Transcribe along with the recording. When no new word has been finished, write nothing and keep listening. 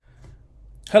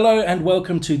Hello and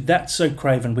welcome to That's So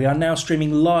Craven. We are now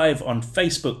streaming live on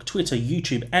Facebook, Twitter,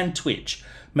 YouTube, and Twitch.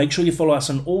 Make sure you follow us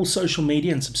on all social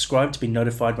media and subscribe to be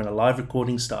notified when a live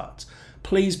recording starts.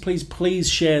 Please, please, please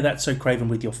share That's So Craven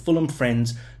with your Fulham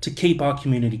friends to keep our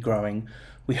community growing.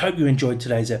 We hope you enjoyed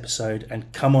today's episode, and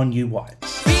come on, you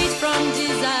Whites. Freed from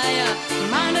desire,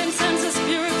 mind and senses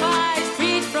purified.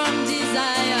 Freed from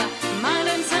desire, mind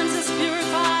and senses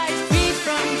purified. Freed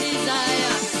from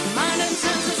desire, mind and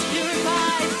senses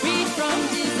purified. Freed from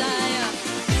desire.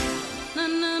 Na,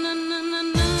 na, na, na, na, na, na,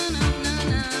 na,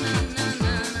 na, na,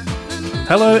 na.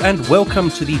 Hello and welcome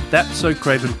to the That's So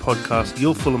Craven podcast,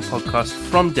 your Fulham podcast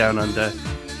from Down Under.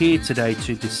 Here today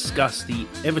to discuss the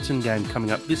Everton game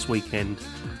coming up this weekend.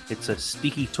 It's a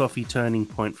sticky toffee turning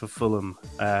point for Fulham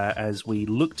as we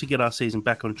look to get our season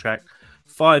back on track.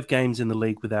 5 games in the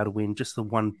league without a win, just the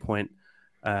 1 point.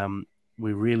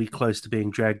 We're really close to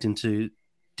being dragged into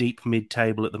deep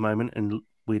mid-table at the moment, and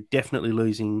we're definitely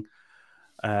losing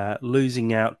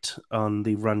out on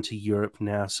the run to Europe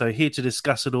now. So here to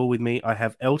discuss it all with me, I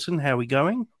have Elton. How are we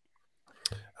going?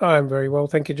 I'm very well,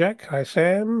 thank you, Jack. Hi,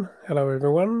 Sam. Hello,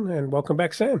 everyone, and welcome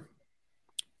back, Sam.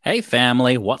 Hey,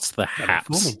 family. What's the Hello,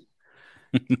 haps?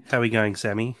 How are we going,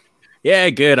 Sammy? Yeah,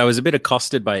 good. I was a bit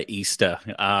accosted by Easter.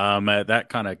 That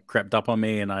kind of crept up on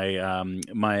me, and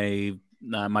my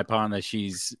partner,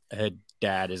 her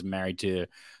dad is married to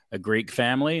a Greek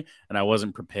family, and I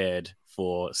wasn't prepared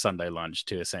for Sunday lunch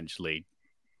to essentially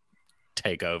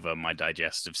take over my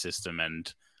digestive system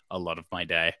and a lot of my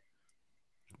day.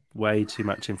 Way too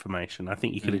much information. I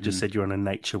think you could have just said you're on a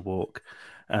nature walk,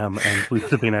 and we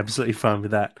would have been absolutely fine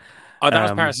with that. Oh, that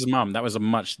was Paris's mum. That was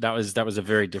a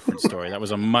very different story. That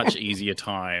was a much easier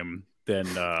time than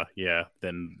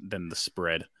the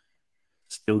spread.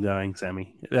 Still going,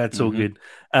 Sammy. That's all good.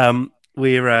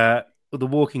 We're the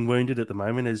walking wounded at the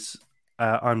moment as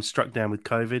I'm struck down with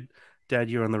COVID. Dad,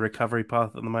 you're on the recovery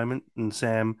path at the moment, and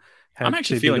Sam had I'm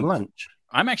actually too big a feeling lunch.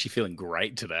 I'm actually feeling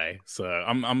great today, so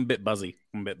I'm a bit buzzy.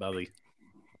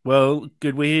 Well,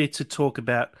 good. We're here to talk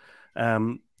about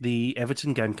the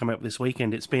Everton game coming up this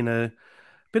weekend. It's been a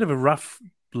bit of a rough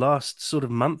last sort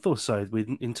of month or so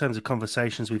in terms of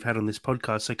conversations we've had on this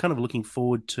podcast. So kind of looking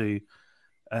forward to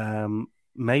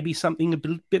maybe something a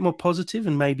bit more positive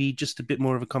and maybe just a bit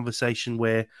more of a conversation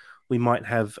where we might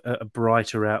have a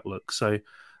brighter outlook. So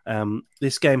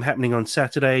this game happening on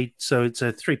Saturday. So it's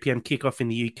a 3 p.m. kickoff in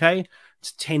the UK.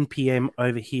 It's 10 p.m.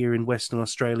 over here in Western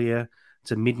Australia.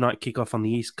 It's a midnight kickoff on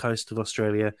the east coast of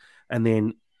Australia. And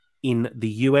then in the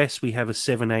US, we have a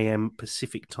 7 a.m.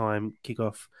 Pacific time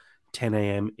kickoff, 10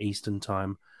 a.m. Eastern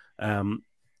time.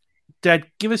 Dad,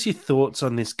 give us your thoughts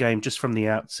on this game just from the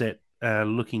outset,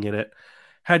 looking at it.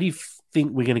 How do you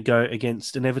think we're going to go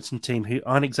against an Everton team who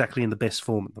aren't exactly in the best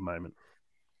form at the moment?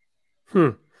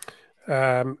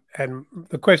 And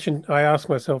the question I ask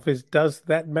myself is, does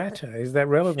that matter? Is that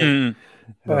relevant?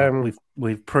 Well,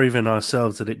 we've proven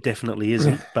ourselves that it definitely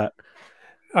isn't. But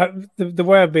the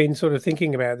way I've been sort of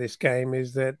thinking about this game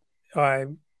is that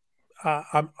I'm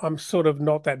sort of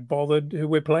not that bothered who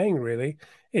we're playing, really.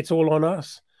 It's all on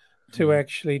us to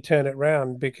actually turn it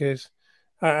round, because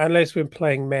unless we're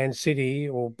playing Man City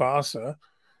or Barca,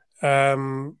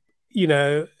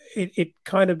 it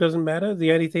kind of doesn't matter.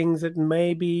 The only things that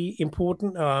may be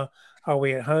important are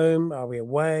we at home? Are we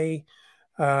away?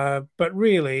 But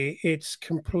really, it's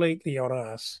completely on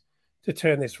us to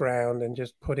turn this round and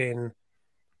just put in,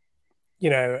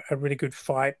 a really good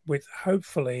fight with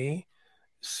hopefully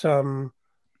some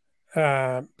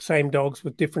same dogs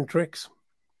with different tricks.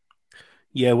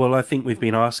 Yeah, well, I think we've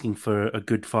been asking for a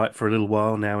good fight for a little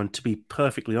while now. And to be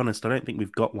perfectly honest, I don't think we've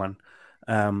got one.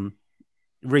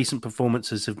 Recent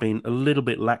performances have been a little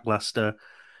bit lackluster.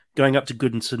 Going up to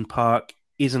Goodison Park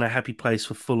isn't a happy place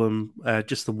for Fulham.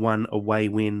 Just the one away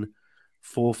win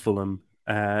for Fulham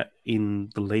in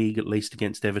the league, at least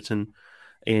against Everton,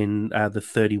 in the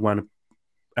 31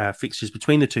 fixtures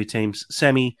between the two teams.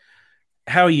 Sammy,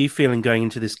 how are you feeling going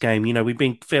into this game? We've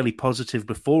been fairly positive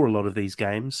before a lot of these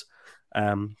games.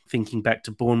 Thinking back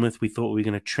to Bournemouth, we thought we were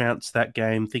going to trounce that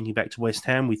game. Thinking back to West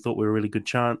Ham, we thought we were a really good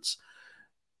chance.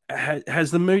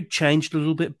 Has the mood changed a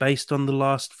little bit based on the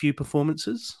last few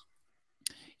performances?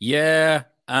 Yeah,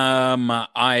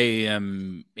 I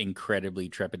am incredibly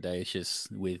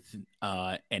trepidatious with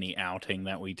any outing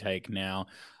that we take now.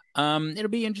 It'll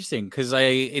be interesting because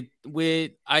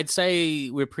I'd say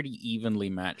we're pretty evenly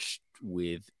matched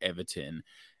with Everton.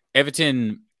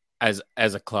 Everton as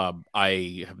a club,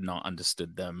 I have not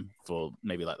understood them for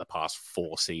maybe like the past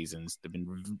 4 seasons. They've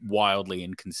been wildly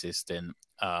inconsistent.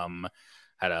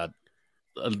 Had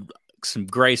some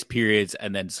grace periods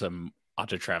and then some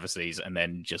utter travesties, and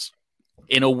then just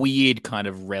in a weird kind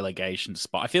of relegation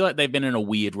spot. I feel like they've been in a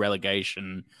weird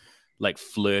relegation, like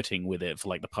flirting with it for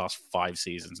like the past 5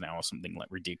 seasons now or something like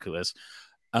ridiculous.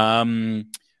 So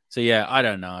yeah, I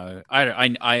don't know.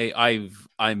 I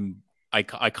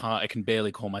can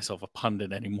barely call myself a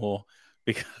pundit anymore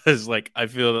because like I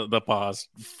feel that the past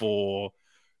four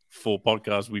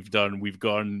podcasts we've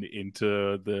gone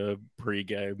into the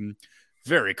pregame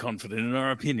very confident in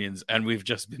our opinions, and we've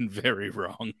just been very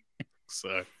wrong.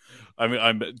 So, I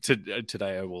mean,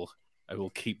 today I will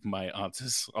keep my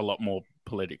answers a lot more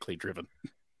politically driven.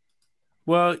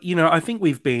 Well, I think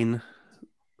we've been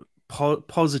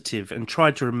positive and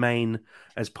tried to remain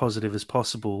as positive as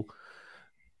possible.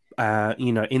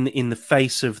 In the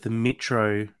face of the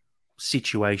Metro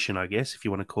situation, I guess, if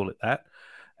you want to call it that,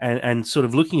 and sort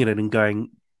of looking at it and going,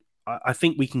 I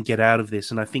think we can get out of this,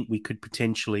 and I think we could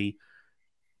potentially,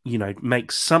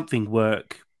 make something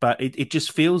work. But it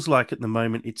just feels like at the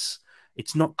moment it's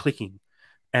not clicking,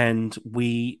 and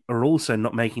we are also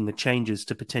not making the changes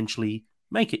to potentially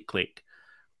make it click.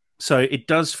 So it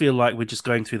does feel like we're just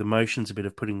going through the motions a bit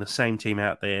of putting the same team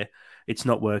out there. It's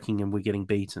not working and we're getting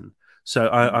beaten. So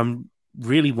I'm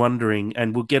really wondering,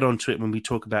 and we'll get onto it when we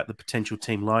talk about the potential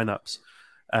team lineups.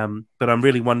 But I'm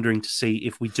really wondering to see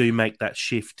if we do make that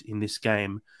shift in this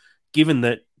game, given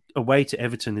that away to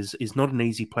Everton is not an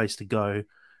easy place to go.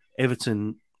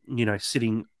 Everton,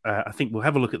 sitting, I think we'll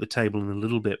have a look at the table in a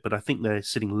little bit, but I think they're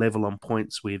sitting level on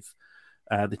points with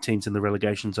the teams in the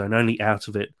relegation zone, only out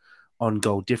of it on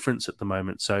goal difference at the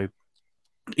moment. So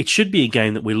it should be a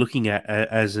game that we're looking at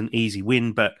as an easy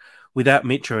win, but without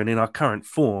Mitro and in our current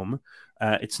form,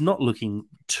 it's not looking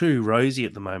too rosy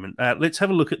at the moment. Let's have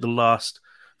a look at the last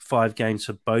 5 games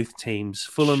for both teams.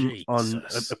 Fulham on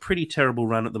a pretty terrible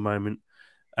run at the moment.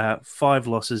 5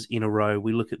 losses in a row.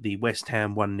 We look at the West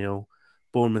Ham 1-0,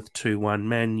 Bournemouth 2-1,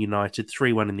 Man United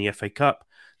 3-1 in the FA Cup,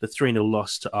 the 3-0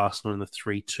 loss to Arsenal and the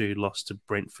 3-2 loss to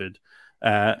Brentford.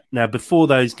 Now, before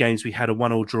those games, we had a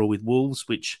 1-1 draw with Wolves,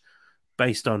 which,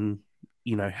 based on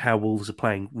how Wolves are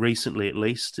playing recently, at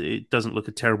least, it doesn't look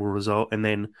a terrible result. And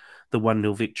then the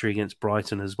 1-0 victory against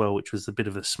Brighton as well, which was a bit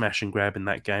of a smash and grab in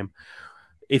that game.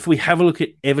 If we have a look at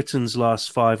Everton's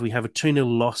last 5, we have a 2-0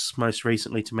 loss most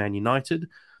recently to Man United,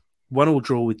 1-1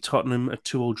 draw with Tottenham, a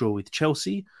 2-2 draw with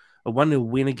Chelsea, a 1-0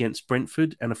 win against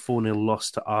Brentford, and a 4-0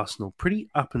 loss to Arsenal. Pretty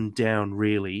up and down,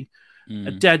 really.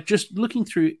 Dad, just looking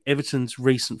through Everton's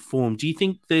recent form, do you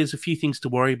think there's a few things to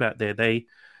worry about there? They,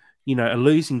 are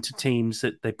losing to teams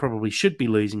that they probably should be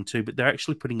losing to, but they're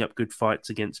actually putting up good fights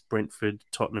against Brentford,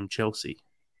 Tottenham, Chelsea.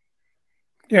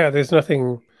 Yeah, there's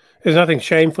nothing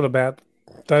shameful about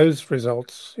those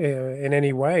results in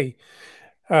any way.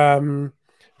 And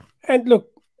look,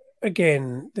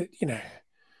 again,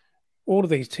 all of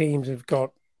these teams have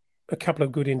got a couple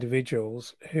of good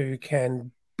individuals who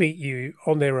can beat you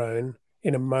on their own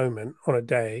in a moment, on a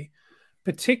day,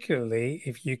 particularly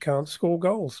if you can't score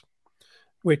goals,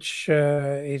 which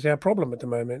is our problem at the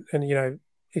moment. And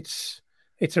it's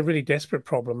a really desperate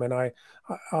problem. And I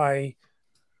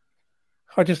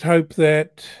I just hope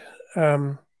that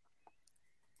um,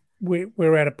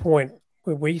 we're at a point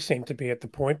where we seem to be at the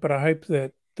point, but I hope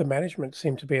that the management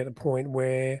seem to be at the point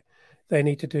where they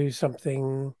need to do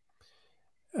something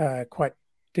quite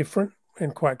different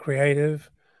and quite creative,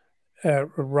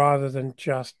 rather than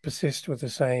just persist with the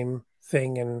same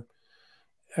thing and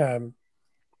um,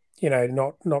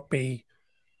 not be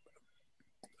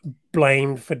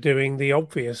blamed for doing the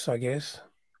obvious, I guess.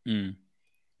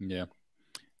 Yeah.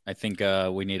 I think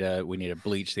we need to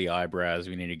bleach the eyebrows.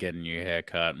 We need to get a new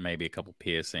haircut, maybe a couple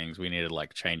piercings. We need to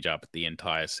like change up the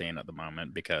entire scene at the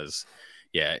moment because,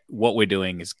 yeah, what we're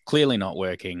doing is clearly not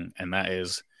working, and that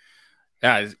is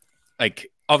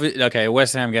like okay, a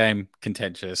West Ham game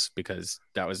contentious because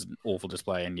that was an awful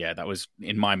display, and yeah, that was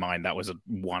in my mind that was a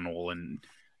 1-1 and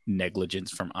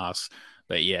negligence from us.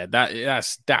 But yeah,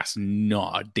 that's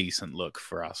not a decent look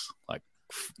for us. Like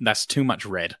that's too much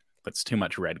red. That's too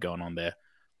much red going on there.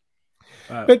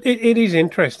 But it is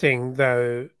interesting,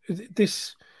 though.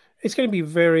 This it's going to be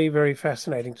very, very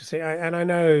fascinating to see. And I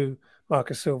know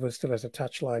Marcus Silva still has a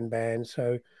touchline ban,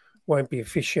 so won't be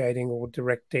officiating or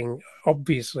directing,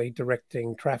 obviously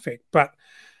directing traffic. But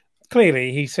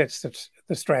clearly, he sets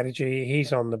the strategy.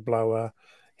 He's on the blower.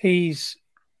 He's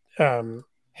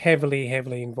heavily,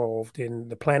 heavily involved in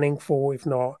the planning for, if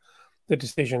not the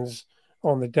decisions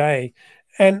on the day.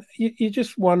 And you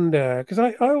just wonder, because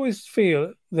I always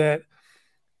feel that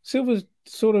Silver's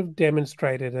sort of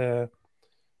demonstrated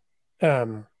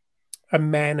um, a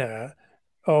manner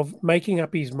of making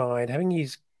up his mind, having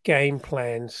his game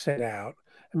plan set out,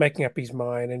 and making up his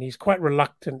mind, and he's quite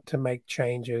reluctant to make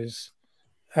changes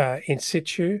in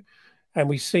situ, and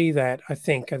we see that. I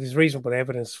think there's reasonable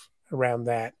evidence around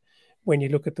that when you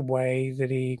look at the way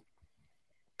that he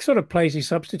sort of plays his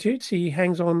substitutes. He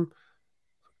hangs on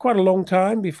quite a long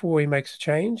time before he makes a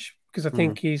change because I Mm.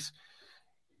 think he's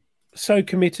so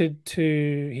committed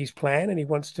to his plan and he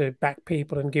wants to back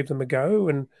people and give them a go.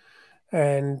 And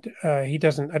he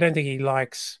doesn't. I don't think he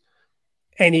likes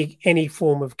any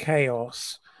form of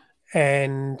chaos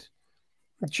and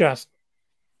just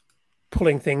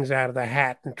pulling things out of the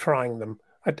hat and trying them.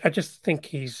 I just think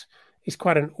he's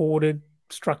quite an ordered,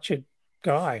 structured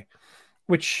guy,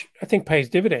 which I think pays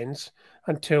dividends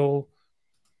until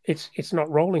it's not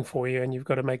rolling for you and you've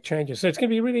got to make changes. So it's going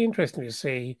to be really interesting to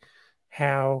see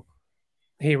how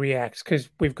he reacts because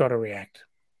we've got to react.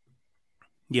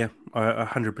 Yeah, I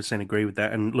 100% agree with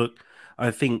that. And look,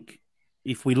 I think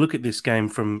if we look at this game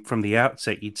from the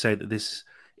outset, you'd say that this,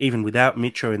 even without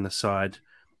Mitro in the side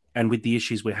and with the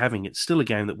issues we're having, it's still a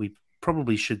game that we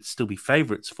probably should still be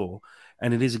favourites for.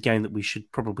 And it is a game that we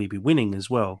should probably be winning as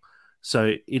well.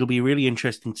 So it'll be really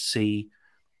interesting to see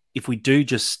if we do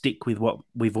just stick with what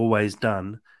we've always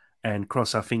done and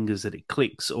cross our fingers that it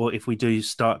clicks, or if we do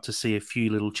start to see a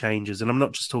few little changes. And I'm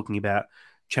not just talking about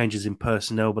changes in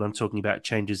personnel, but I'm talking about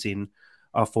changes in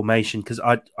our formation because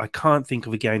I can't think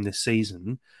of a game this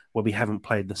season where we haven't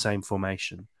played the same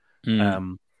formation. Mm.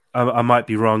 Um, I might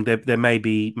be wrong. There may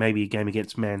be maybe a game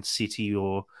against Man City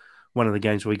or one of the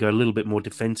games where we go a little bit more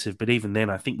defensive, but even then,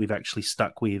 I think we've actually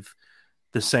stuck with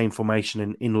the same formation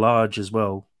and in large as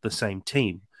well the same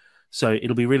team. So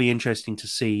it'll be really interesting to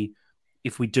see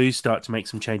if we do start to make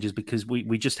some changes because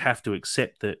we just have to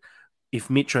accept that if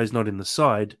Mitro's not in the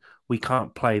side, we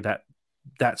can't play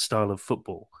that style of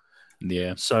football.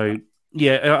 Yeah. So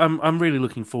yeah, I'm really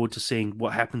looking forward to seeing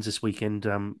what happens this weekend.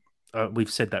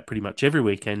 We've said that pretty much every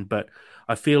weekend, but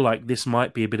I feel like this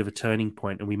might be a bit of a turning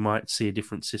point, and we might see a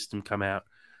different system come out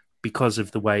because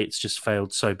of the way it's just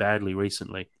failed so badly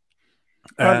recently.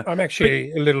 I'm But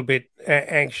actually a little bit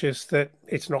anxious that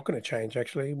it's not going to change,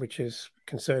 actually, which is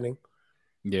concerning.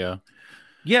 Yeah.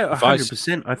 yeah, If I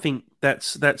 100%. I think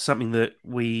that's something that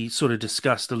we sort of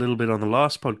discussed a little bit on the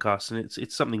last podcast, and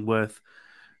it's something worth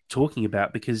talking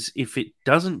about because if it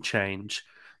doesn't change,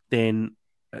 then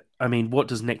I mean, what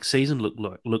does next season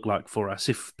look like for us?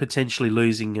 If potentially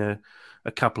losing a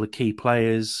couple of key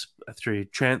players through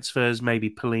transfers, maybe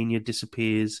Polina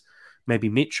disappears, maybe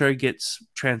Mitro gets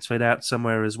transferred out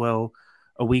somewhere as well.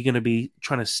 Are we going to be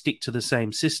trying to stick to the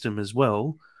same system as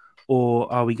well,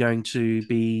 or are we going to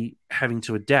be having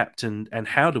to adapt? And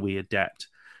how do we adapt?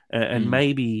 And mm,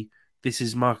 maybe this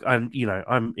is Mark. I'm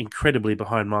incredibly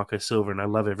behind Marco Silva, and I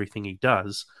love everything he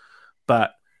does.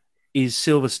 But is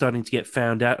Silva starting to get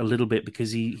found out a little bit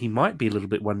because he might be a little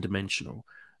bit one dimensional,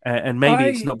 and maybe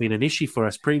it's I not been an issue for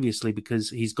us previously because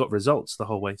he's got results the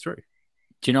whole way through.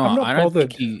 do you know I'm what? not I don't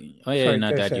think bothered. he. Oh yeah, Sorry, no,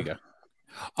 go Dad, you Sam. go.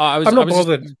 Oh, I was. I'm I not was just.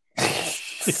 bothered.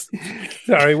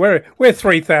 Sorry, we're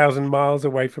 3,000 miles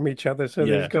away from each other, so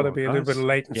there's Yeah, got come to on, be a little bit of guys.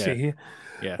 latency Yeah, here.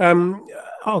 Yeah. Um,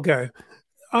 I'll go.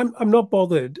 I'm not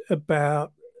bothered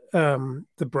about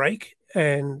the break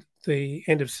and the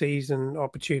end of season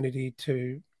opportunity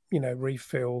to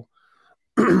refill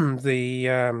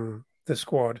the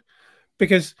squad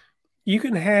because you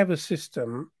can have a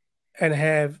system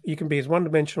and you can be as one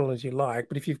dimensional as you like,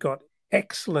 but if you've got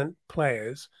excellent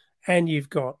players and you've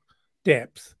got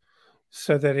depth,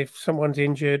 so that if someone's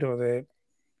injured or they're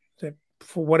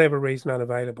for whatever reason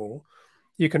unavailable,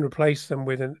 you can replace them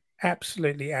with an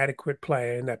absolutely adequate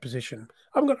player in that position.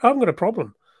 I've got a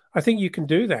problem. I think you can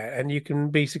do that and you can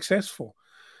be successful.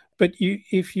 But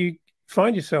if you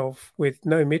find yourself with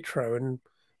no Mitro and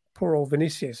poor old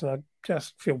Vinicius, and I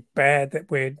just feel bad that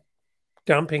we're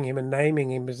dumping him and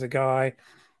naming him as the guy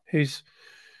who's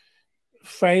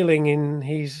failing in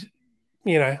his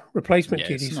replacement Yeah,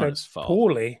 it's duty not so his fault.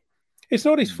 poorly. It's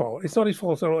not his Mm. fault. It's not his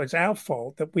fault at all. It's our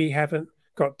fault that we haven't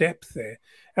got depth there.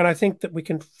 And I think that we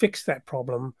can fix that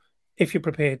problem if you're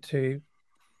prepared to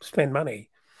spend money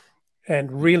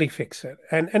and really fix it.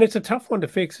 And it's a tough one to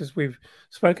fix, as we've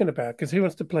spoken about, because who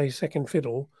wants to play second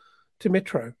fiddle to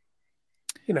Metro?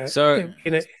 So,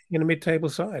 In a mid-table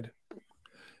side.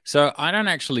 so I don't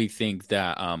actually think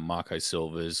that Marco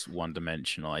Silva's one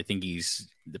dimensional. I think he's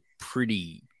the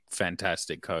pretty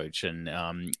fantastic coach, and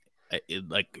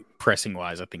like pressing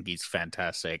wise, I think he's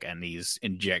fantastic, and he's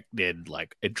injected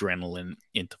like adrenaline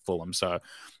into Fulham. So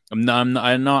I'm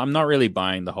not really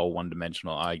buying the whole one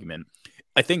dimensional argument.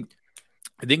 I think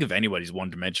if anybody's one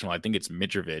dimensional, I think it's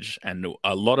Mitrovic, and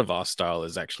a lot of our style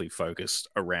is actually focused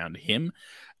around him.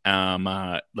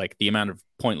 Like the amount of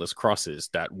pointless crosses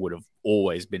that would have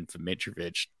always been for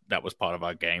Mitrovic, that was part of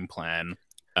our game plan.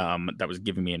 that was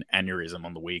giving me an aneurysm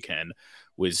on the weekend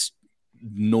was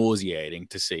nauseating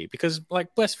to see because,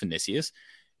 like, bless Vinicius,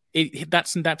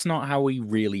 that's not how he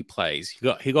really plays.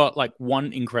 He got like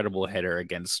one incredible header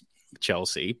against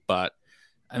Chelsea, but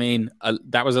I mean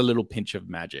that was a little pinch of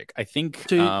magic. I think.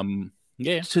 To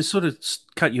Yeah. to sort of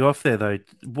cut you off there, though,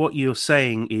 what you're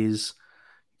saying is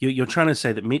you're trying to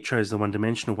say that Mitro is the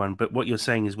one-dimensional one, but what you're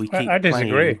saying is we I keep disagree.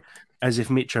 playing as if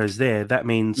Mitro's there. That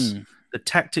means Mm, the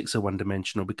tactics are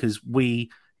one-dimensional because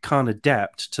we can't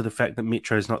adapt to the fact that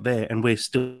Mitro's not there, and we're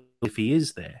still if he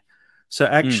is there. So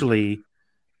mm,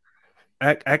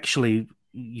 actually,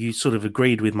 you sort of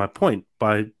agreed with my point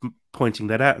by pointing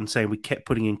that out and saying we kept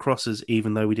putting in crosses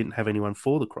even though we didn't have anyone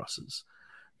for the crosses.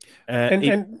 Uh, it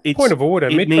And point it's of order,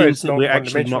 it Mitro means is that not we're one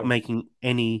actually not dimensional. making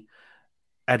any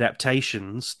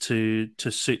adaptations to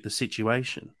suit the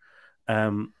situation.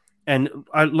 Um, and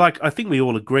I think we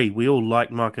all agree. We all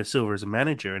like Marco Silva as a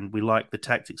manager, and we like the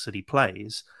tactics that he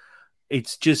plays.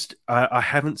 It's just I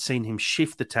haven't seen him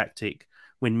shift the tactic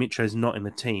when Mitro's not in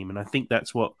the team, and I think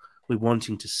that's what we're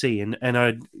wanting to see. And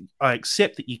I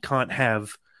accept that you can't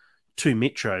have two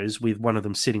Mitros with one of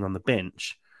them sitting on the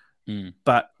bench, mm,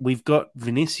 but we've got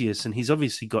Vinicius, and he's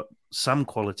obviously got some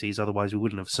qualities. Otherwise, we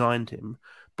wouldn't have signed him.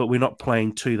 But we're not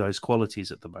playing to those qualities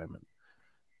at the moment.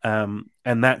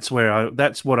 And that's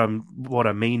what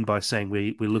I mean by saying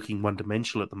we're looking one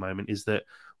dimensional at the moment is that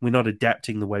we're not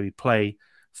adapting the way we play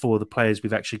for the players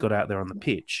we've actually got out there on the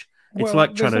pitch. It's Well,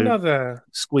 like trying there's to another.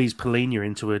 squeeze Polina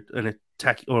into an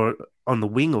attack or on the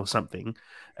wing or something,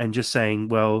 and just saying,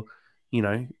 well,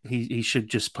 he should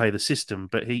just play the system,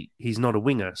 but he's not a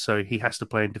winger, so he has to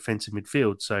play in defensive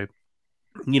midfield. So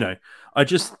I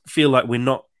just feel like we're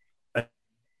not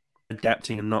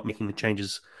adapting and not making the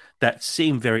changes that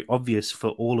seem very obvious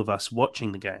for all of us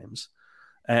watching the games.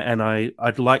 And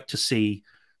I'd like to see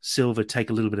Silva take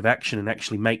a little bit of action and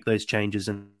actually make those changes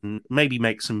and maybe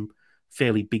make some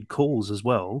fairly big calls as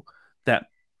well that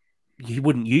he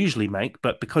wouldn't usually make.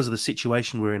 But because of the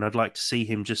situation we're in, I'd like to see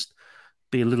him just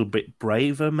be a little bit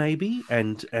braver, maybe,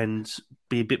 and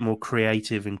be a bit more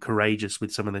creative and courageous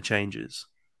with some of the changes.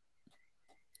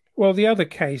 Well, the other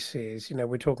case is,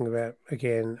 we're talking about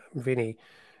again, Vinny.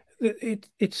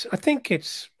 It's. I think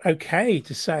it's okay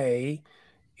to say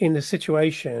in the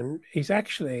situation he's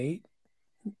actually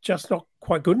just not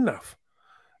quite good enough,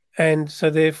 and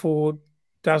so therefore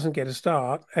doesn't get a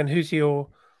start. And who's your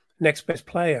next best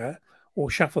player? Or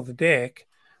shuffle the deck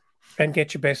and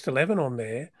get your best 11 on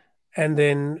there, and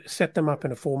then set them up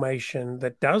in a formation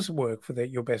that does work for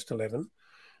your best 11,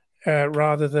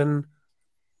 rather than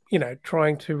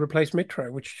trying to replace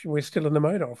Mitro, which we're still in the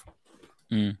mode of.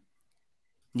 mm.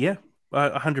 Yeah,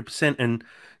 100%. And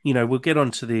we'll get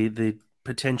on to the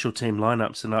potential team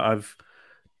lineups, and I've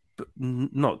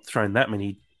not thrown that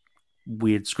many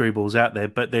weird screwballs out there,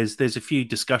 but there's a few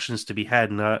discussions to be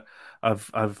had, and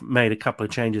I've made a couple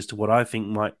of changes to what I think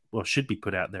might or should be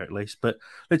put out there at least. But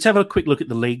let's have a quick look at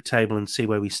the league table and see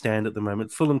where we stand at the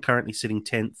moment. Fulham currently sitting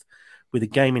 10th with a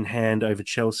game in hand over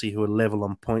Chelsea, who are level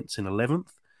on points in 11th.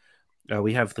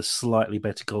 We have the slightly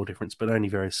better goal difference, but only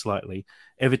very slightly.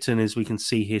 Everton, as we can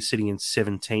see here, sitting in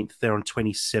 17th. They're on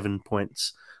 27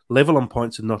 points. Level on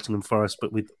points with Nottingham Forest,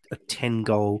 but with a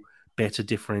 10-goal better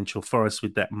differential. Forest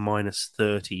with that minus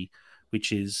 30,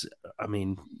 which is, I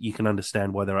mean, you can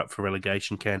understand why they're up for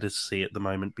relegation candidacy at the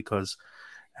moment, because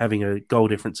having a goal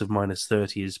difference of minus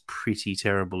 30 is pretty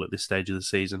terrible at this stage of the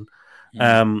season.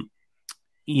 Mm.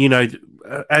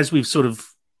 As we've sort of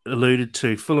alluded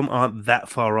to, Fulham aren't that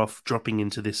far off dropping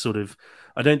into this sort of,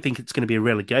 I don't think it's going to be a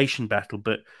relegation battle,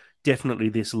 but definitely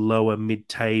this lower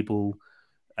mid-table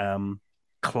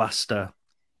cluster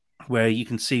where you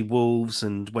can see Wolves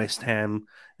and West Ham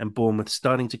and Bournemouth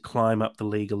starting to climb up the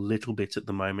league a little bit at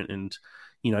the moment, and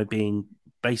being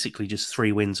basically just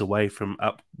 3 wins away from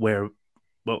up where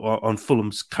on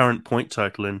Fulham's current point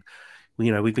total. And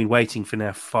we've been waiting for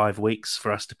now 5 weeks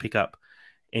for us to pick up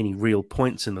any real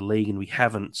points in the league, and we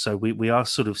haven't. So we are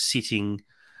sort of sitting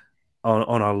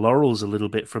on our laurels a little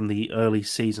bit from the early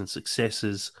season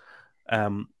successes.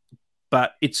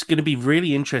 But it's going to be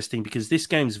really interesting because this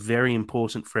game's very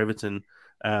important for Everton.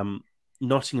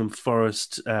 Nottingham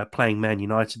Forest playing Man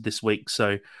United this week,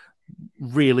 so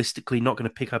realistically not going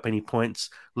to pick up any points.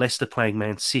 Leicester playing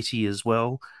Man City as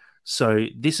well. So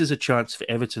this is a chance for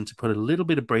Everton to put a little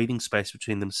bit of breathing space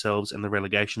between themselves and the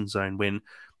relegation zone when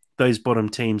those bottom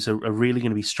teams are really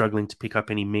going to be struggling to pick up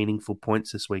any meaningful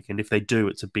points this weekend. If they do,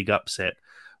 it's a big upset.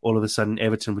 All of a sudden,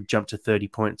 Everton would jump to 30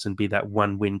 points and be that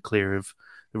one win clear of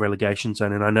the relegation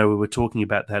zone. And I know we were talking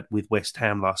about that with West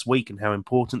Ham last week and how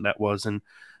important that was. And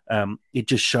It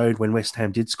just showed when West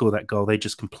Ham did score that goal, they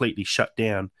just completely shut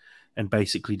down and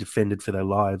basically defended for their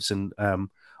lives. And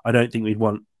I don't think we'd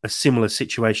want a similar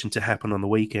situation to happen on the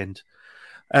weekend.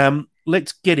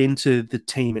 Let's get into the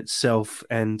team itself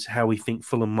and how we think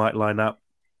Fulham might line up.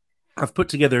 I've put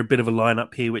together a bit of a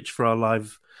lineup here, which for our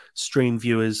live stream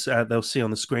viewers, they'll see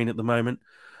on the screen at the moment.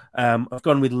 I've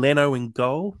gone with Leno in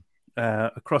goal.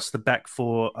 Across the back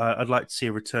four, I'd like to see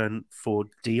a return for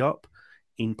Diop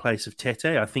in place of Tete.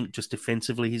 I think just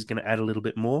defensively, he's going to add a little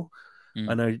bit more.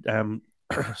 I know,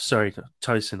 sorry,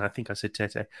 Tosin. I think I said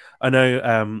Tete. I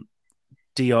know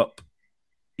Diop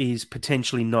is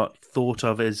potentially not thought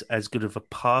of as good of a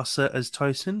passer as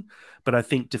Tosin, but I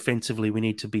think defensively we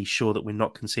need to be sure that we're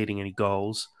not conceding any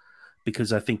goals,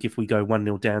 because I think if we go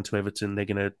 1-0 down to Everton, they're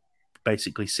going to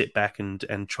basically sit back and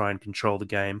try and control the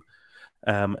game,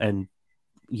 and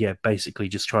basically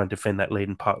just try and defend that lead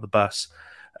and park the bus.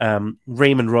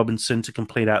 Ream and Robinson to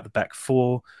complete out the back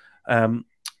four.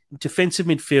 Defensive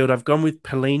midfield, I've gone with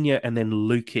Palhinha and then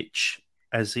Lukic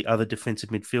as the other defensive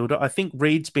midfielder. I think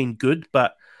Reed's been good,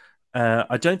 but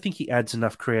I don't think he adds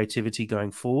enough creativity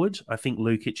going forward. I think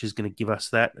Lukic is going to give us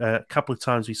that. A couple of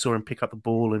times we saw him pick up the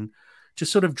ball and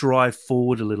just sort of drive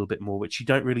forward a little bit more, which you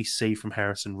don't really see from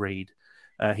Harrison Reed.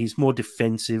 He's more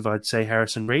defensive, I'd say,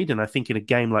 Harrison Reed. And I think in a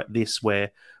game like this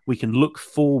where we can look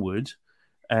forward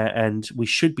and we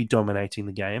should be dominating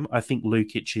the game, I think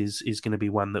Lukic is going to be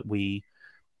one that we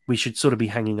should sort of be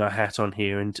hanging our hat on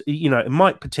here. And, it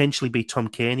might potentially be Tom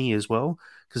Cairney as well,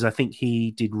 because I think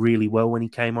he did really well when he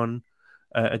came on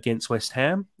against West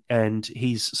Ham. And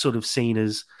he's sort of seen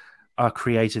as our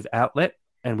creative outlet,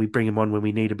 and we bring him on when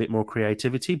we need a bit more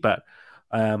creativity. But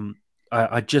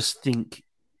I just think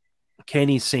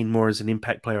Cairney's seen more as an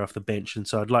impact player off the bench, and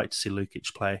so I'd like to see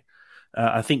Lukic play.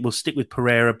 I think we'll stick with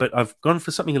Pereira, but I've gone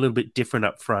for something a little bit different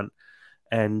up front.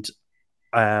 And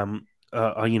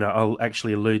I'll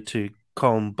actually allude to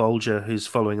Colm Bolger, who's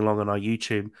following along on our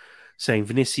YouTube, saying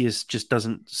Vinicius just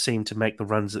doesn't seem to make the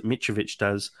runs that Mitrovic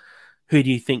does. Who do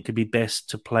you think could be best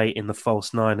to play in the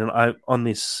false nine? And on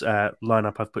this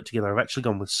lineup I've put together, I've actually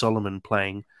gone with Solomon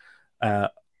playing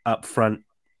up front.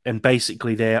 And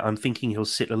basically there, I'm thinking he'll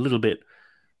sit a little bit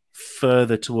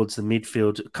further towards the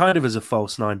midfield, kind of as a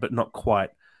false nine, but not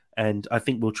quite. And I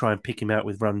think we'll try and pick him out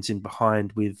with runs in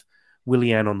behind, with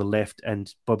Willian on the left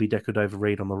and Bobby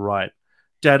Decordova-Reid on the right.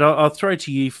 Dad, I'll throw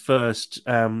to you first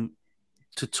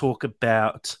to talk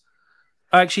about...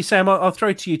 Actually, Sam, I'll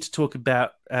throw to you to talk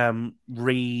about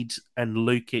Reed and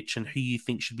Lukic and who you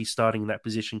think should be starting in that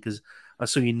position, because I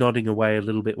saw you nodding away a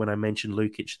little bit when I mentioned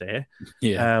Lukic there.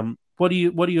 Yeah. What are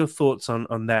your thoughts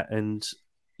on that, and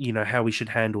how we should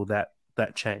handle that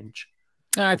change?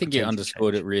 I think you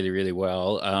underscored it really, really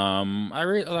well. I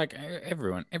really like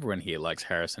everyone here likes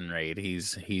Harrison Reed.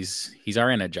 He's our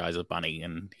Energizer bunny,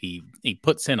 and he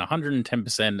puts in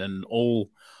 110% and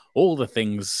all the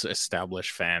things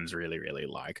established fans really, really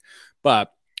like.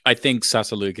 But I think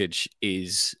Sasa Lukic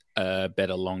is a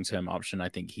better long-term option. I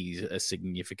think he's a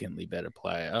significantly better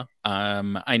player.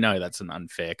 I know that's an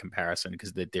unfair comparison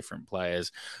because they're different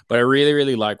players, but I really,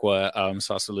 really like what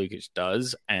Sasa Lukic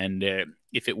does. And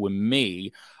if it were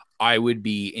me, I would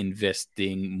be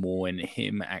investing more in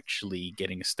him actually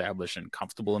getting established and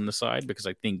comfortable in the side, because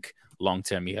I think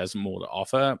long-term he has more to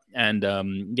offer. And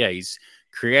he's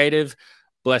creative.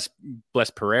 Bless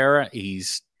Pereira,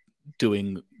 he's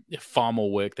doing far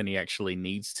more work than he actually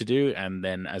needs to do. And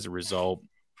then as a result,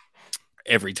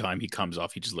 every time he comes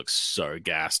off, he just looks so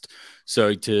gassed.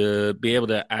 So to be able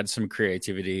to add some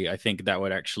creativity, I think that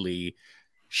would actually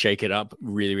shake it up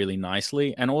really, really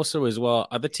nicely. And also as well,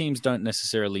 other teams don't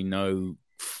necessarily know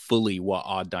fully what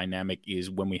our dynamic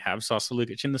is when we have Sasa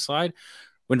Lukic in the side.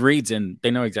 When Reed's in, they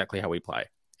know exactly how we play.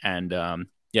 And I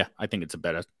think it's a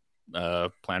better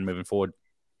plan moving forward.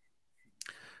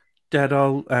 Dad,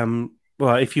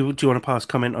 if do you want to pass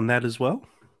comment on that as well?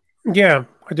 Yeah,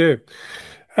 I do.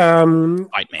 I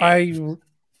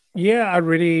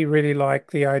really, really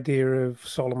like the idea of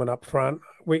Solomon up front.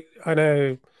 I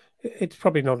know it's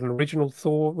probably not an original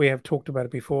thought. We have talked about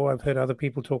it before. I've heard other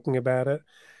people talking about it.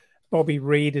 Bobby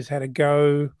Reed has had a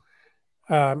go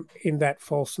in that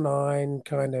false nine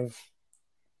kind of.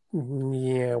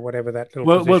 Yeah, whatever that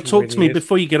little. Well, talk really to me is.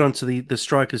 before you get onto the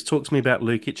strikers. Talk to me about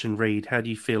Lukic and Reed. How do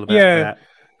you feel about that?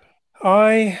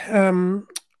 I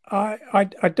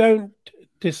don't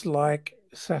dislike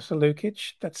Sasa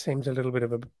Lukic. That seems a little bit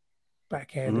of a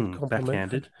backhanded compliment.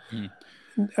 Backhanded.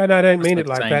 And I don't mean it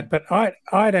like that, but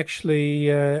I'd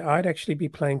actually be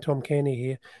playing Tom Cairney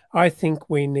here. I think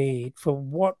we need, for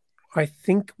what I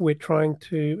think we're trying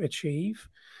to achieve,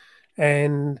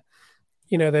 and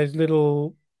those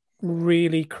little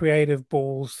really creative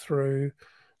balls through.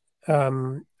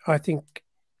 I think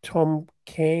Tom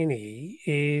Caney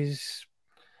is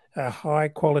a high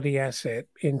quality asset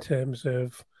in terms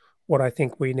of what I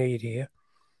think we need here.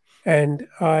 And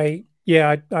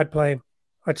I'd play him.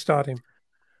 I'd start him.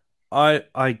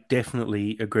 I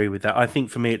definitely agree with that. I think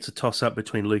for me, it's a toss up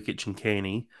between Lukic and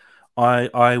Kearney.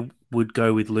 I would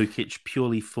go with Lukic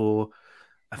purely for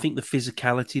I think the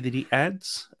physicality that he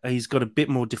adds. He's got a bit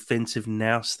more defensive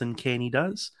nous than Kearney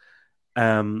does.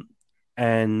 Um,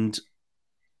 and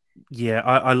yeah,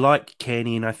 I like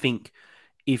Kearney, and I think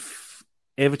if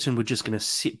Everton were just going to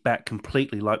sit back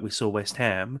completely like we saw West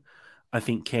Ham, I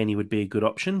think Kearney would be a good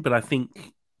option. But I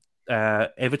think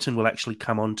Everton will actually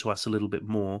come on to us a little bit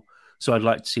more. So I'd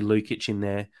like to see Lukic in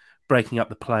there, breaking up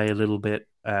the play a little bit,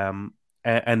 and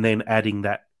then adding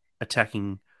that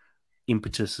attacking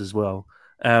impetus as well.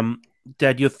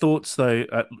 Dad, your thoughts though,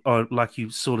 are like you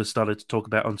sort of started to talk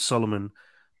about on Solomon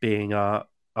being our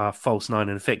false nine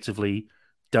and effectively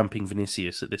dumping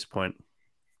Vinicius at this point.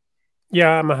 Yeah,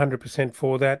 I'm 100%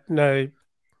 for that. No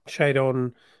shade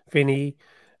on Vinny.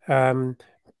 Um,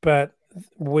 but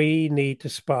we need to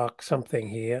spark something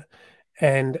here.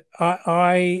 And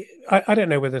I don't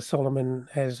know whether Solomon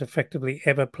has effectively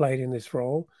ever played in this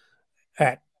role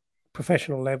at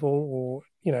professional level or,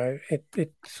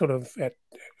 it sort of at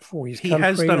for his He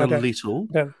has country. done I a don't, little,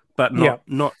 don't but yeah.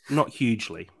 not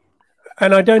hugely.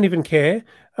 And I don't even care.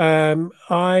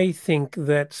 I think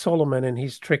that Solomon and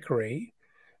his trickery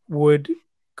would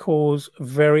cause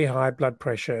very high blood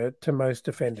pressure to most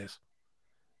defenders.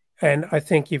 And I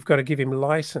think you've got to give him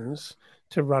license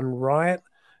to run riot,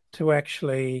 to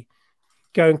actually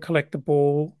go and collect the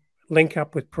ball, link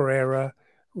up with Pereira,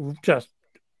 just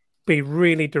be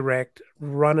really direct,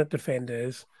 run at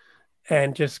defenders,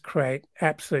 and just create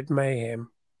absolute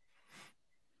mayhem.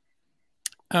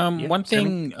 Yep, One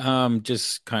Sammy. thing,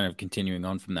 just kind of continuing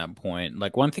on from that point,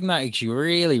 like one thing that I actually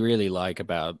really, really like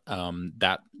about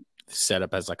that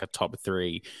setup as like a top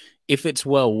three, if it's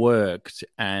well worked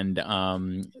and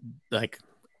like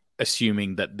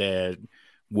assuming that they're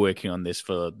working on this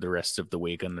for the rest of the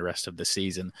week and the rest of the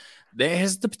season, there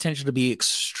has the potential to be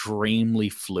extremely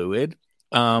fluid.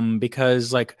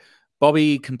 Because like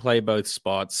Bobby can play both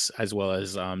spots as well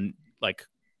as like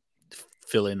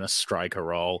fill in a striker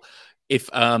role. If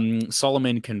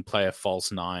Solomon can play a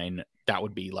false nine, that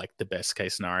would be like the best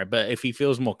case scenario. But if he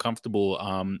feels more comfortable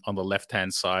on the left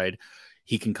hand side,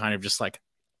 he can kind of just like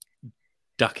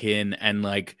duck in and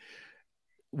like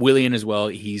Willian as well.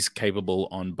 He's capable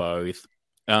on both.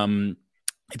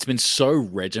 It's been so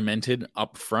regimented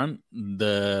up front,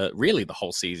 the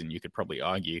whole season, you could probably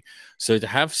argue. So to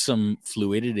have some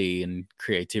fluidity and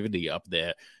creativity up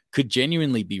there could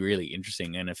genuinely be really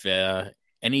interesting. And if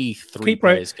any three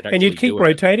players could And you'd actually keep do it,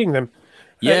 rotating them.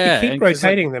 You yeah, and keep because like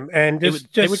rotating them and they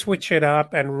just would, switch it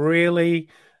up and really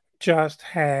just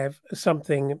have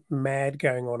something mad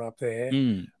going on up there.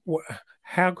 mm,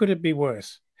 How could it be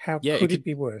worse? How yeah, could it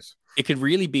be worse? it could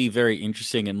really be very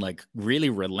interesting and like really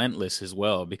relentless as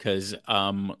well because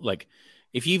like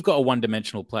if you've got a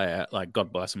one-dimensional player like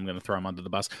god bless, I'm going to throw him under the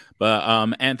bus, but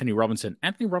Anthony Robinson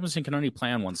can only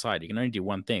play on one side. He can only do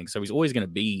one thing, so he's always going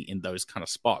to be in those kind of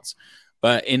spots.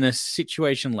 But in a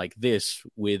situation like this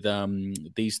with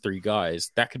these three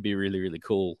guys, that could be really, really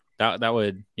cool. That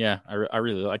would, yeah, I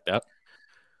really like that.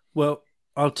 Well,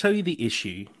 I'll tell you the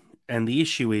issue, and the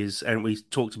issue is, and we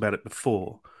talked about it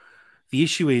before. The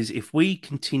issue is if we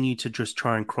continue to just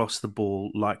try and cross the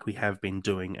ball like we have been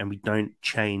doing and we don't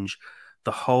change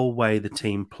the whole way the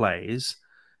team plays,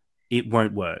 it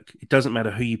won't work. It doesn't matter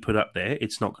who you put up there,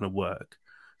 it's not going to work.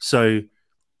 So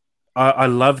I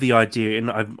love the idea, and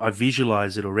I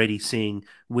visualize it already seeing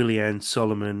Willian,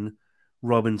 Solomon,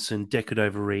 Robinson,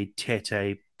 Decordova-Reid,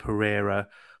 Tete, Pereira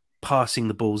passing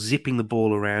the ball, zipping the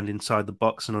ball around inside the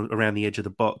box and around the edge of the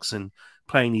box and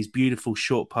playing these beautiful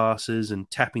short passes and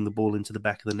tapping the ball into the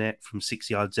back of the net from 6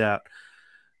 yards out.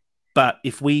 But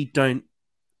if we don't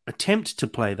attempt to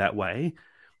play that way,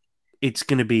 it's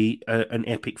going to be an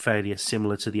epic failure,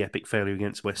 similar to the epic failure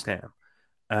against West Ham.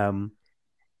 Um,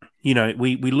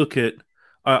 we look at.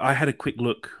 I had a quick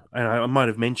look, and I might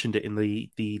have mentioned it in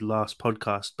the last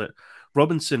podcast, but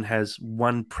Robinson has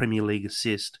one Premier League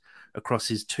assist across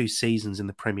his 2 seasons in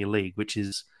the Premier League, which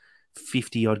is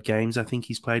 50 odd games I think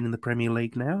he's played in the Premier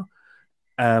League now.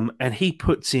 And he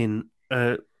puts in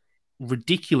a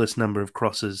ridiculous number of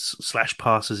crosses /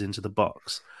 passes into the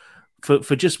box.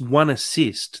 For just one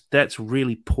assist, that's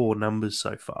really poor numbers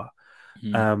so far.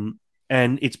 Mm.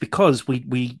 And it's because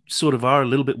we sort of are a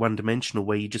little bit one dimensional,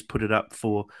 where you just put it up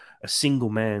for a single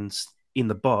man's in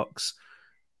the box.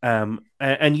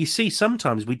 And you see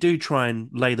sometimes we do try and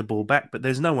lay the ball back, but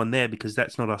there's no one there because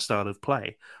that's not our style of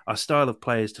play. Our style of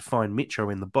play is to find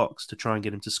Mitro in the box to try and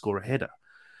get him to score a header.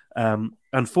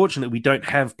 Unfortunately, we don't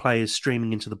have players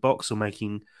streaming into the box or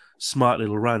making smart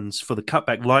little runs for the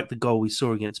cutback like the goal we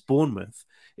saw against Bournemouth.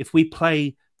 If we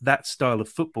play that style of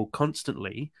football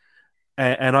constantly,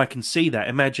 and I can see that.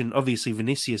 Imagine, obviously,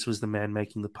 Vinicius was the man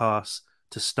making the pass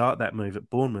to start that move at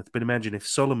Bournemouth. But imagine if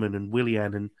Solomon and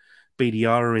Willian and BDR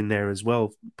are in there as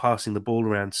well, passing the ball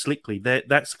around slickly.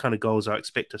 That's the kind of goals I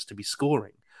expect us to be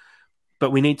scoring.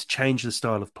 But we need to change the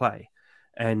style of play.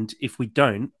 And if we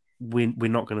don't, we're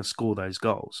not going to score those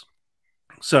goals.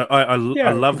 So I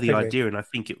Yeah, love the completely. idea, and I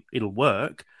think it'll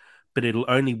work, but it'll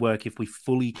only work if we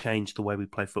fully change the way we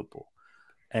play football.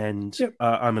 And Yep.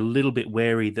 I'm a little bit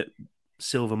wary that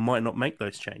Silva might not make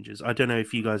those changes. I don't know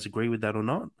if you guys agree with that or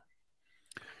not.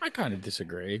 I kind of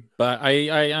disagree, but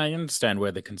I understand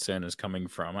where the concern is coming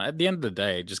from. At the end of the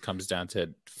day, it just comes down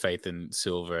to faith in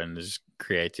Silver and his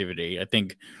creativity. I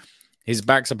think his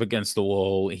back's up against the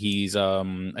wall.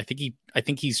 I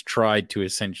think he's tried to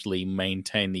essentially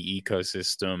maintain the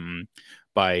ecosystem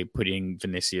by putting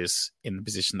Vinicius in the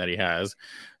position that he has.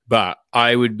 But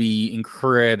I would be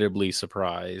incredibly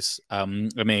surprised. I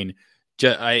mean,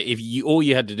 if you all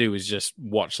you had to do was just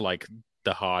watch like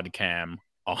the hard cam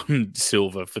on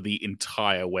Silver for the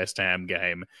entire West Ham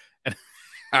game, and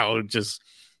how just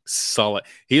solid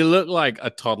he looked, like a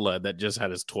toddler that just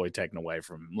had his toy taken away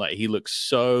from him. Like, he looked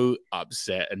so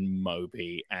upset and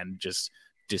mopey and just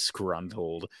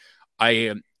disgruntled.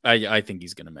 I think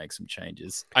he's going to make some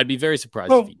changes. I'd be very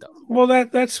surprised if Well, he doesn't. well,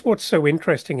 that's what's so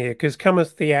interesting here, because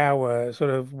cometh the hour,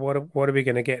 sort of, what are we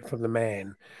going to get from the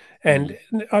man? Mm.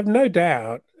 And I've no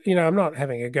doubt, I'm not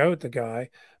having a go at the guy,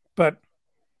 but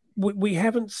we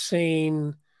haven't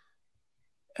seen,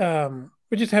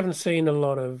 we just haven't seen a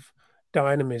lot of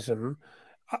dynamism.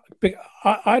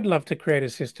 I'd love to create a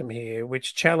system here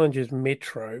which challenges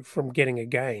Metro from getting a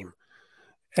game,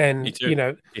 Me and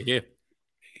too. Yeah.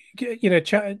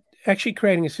 actually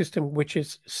creating a system which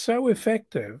is so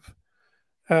effective,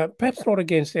 perhaps not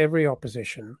against every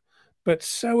opposition, but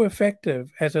so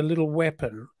effective as a little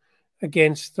weapon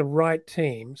against the right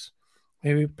teams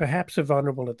who perhaps are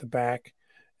vulnerable at the back,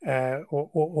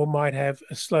 or might have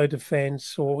a slow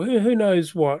defense, or who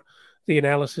knows what the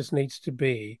analysis needs to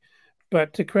be.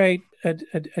 But to create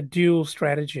a dual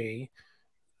strategy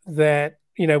that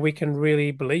we can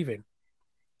really believe in.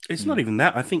 It's not Mm. even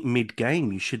that. I think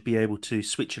mid-game you should be able to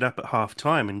switch it up at half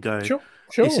time and go, Sure,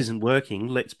 this sure. isn't working.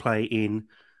 Let's play in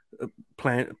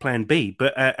plan B.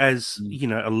 But as Mm. you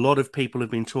know, a lot of people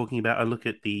have been talking about. I look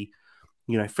at the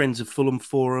Friends of Fulham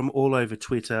forum all over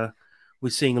Twitter. We're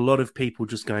seeing a lot of people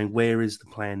just going, where is the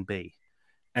plan B?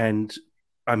 And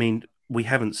I mean, we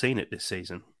haven't seen it this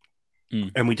season,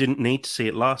 Mm. and we didn't need to see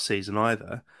it last season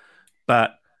either.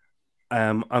 But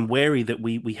I'm wary that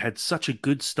we had such a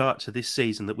good start to this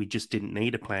season that we just didn't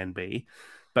need a plan B.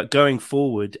 But going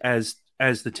forward, as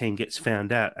the team gets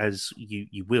found out, as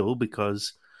you will,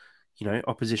 because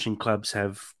opposition clubs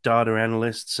have data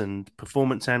analysts and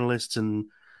performance analysts and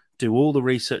do all the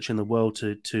research in the world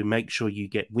to make sure you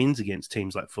get wins against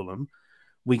teams like Fulham.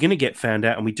 We're going to get found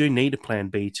out, and we do need a plan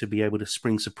B to be able to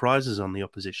spring surprises on the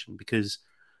opposition, because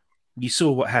you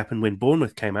saw what happened when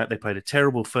Bournemouth came out. They played a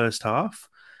terrible first half.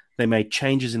 They made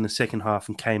changes in the second half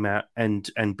and came out and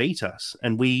beat us.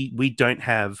 And we don't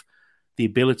have the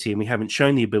ability, and we haven't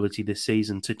shown the ability this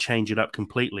season to change it up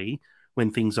completely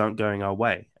when things aren't going our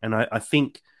way. And I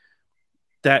think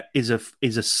that is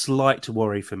a slight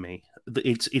worry for me.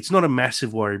 It's not a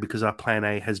massive worry because our plan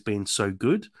A has been so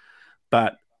good,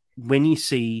 but when you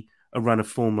see a run of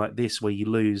form like this where you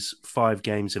lose 5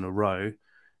 games in a row,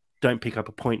 don't pick up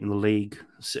a point in the league.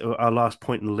 So our last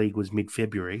point in the league was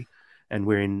mid-February, and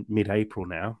we're in mid-April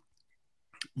now.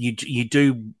 You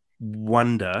do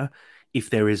wonder if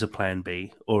there is a plan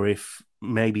B, or if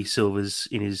maybe Silver's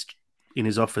in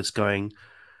his office going,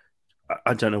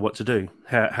 I don't know what to do.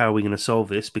 How are we going to solve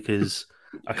this? Because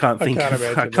I can't I think can't of I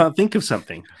imagine it. can't think of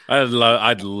something.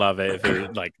 I'd love it if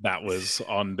it like that was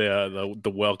on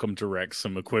the Welcome to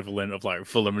Wrexham equivalent of like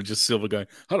Fulham and just Silver going,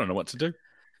 I don't know what to do.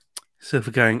 So if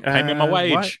we're going, Pay me my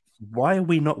wage. why are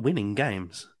we not winning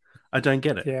games? I don't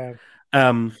get it. Yeah,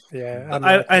 Um, yeah, and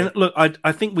unlikely. look,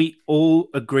 I think we all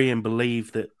agree and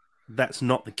believe that that's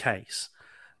not the case.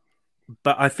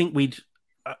 But I think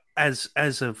as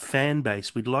a fan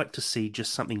base, we'd like to see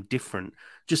just something different,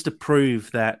 just to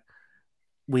prove that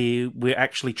we're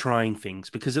actually trying things.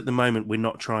 Because at the moment, we're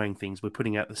not trying things. We're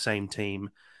putting out the same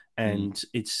team, Mm. and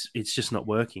it's just not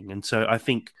working. And so I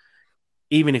think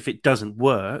even if it doesn't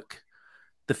work,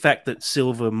 the fact that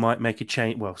Silva might make a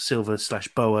change, well, Silva slash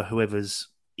Boa, whoever's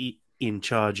in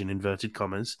charge in inverted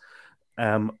commas.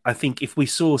 I think if we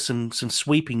saw some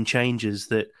sweeping changes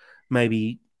that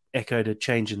maybe echoed a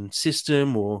change in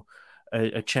system or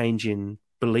a change in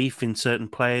belief in certain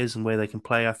players and where they can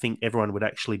play, I think everyone would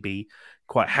actually be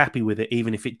quite happy with it,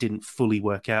 even if it didn't fully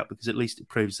work out, because at least it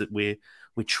proves that we're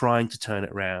trying to turn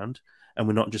it around and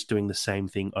we're not just doing the same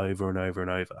thing over and over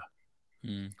and over.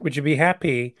 Mm. Would you be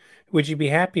happy? Would you be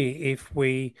happy if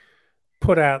we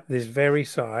put out this very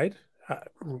side?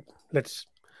 Let's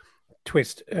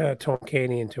twist Tom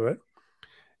Kearney into it,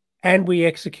 and we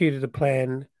executed a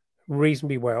plan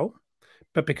reasonably well.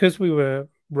 But because we were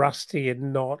rusty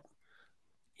and not,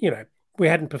 we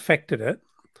hadn't perfected it,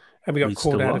 and we got We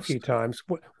caught still out a few lost. times.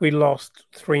 We lost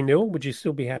 3-0. Would you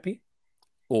still be happy?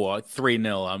 Or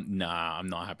 3-0. Nah, I'm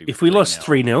not happy with If we 3-0. lost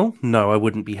 3-0, no, I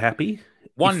wouldn't be happy.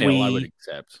 1-0, I would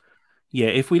accept. Yeah,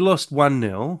 if we lost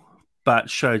 1-0 but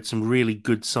showed some really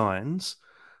good signs,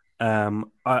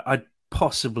 I'd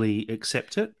possibly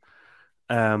accept it.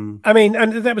 I mean,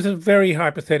 and that was a very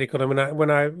hypothetical. And when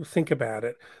I think about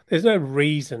it, there's no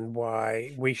reason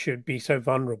why we should be so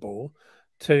vulnerable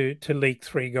to leak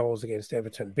 3 goals against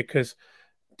Everton, because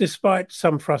despite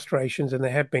some frustrations, and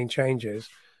there have been changes,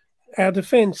 our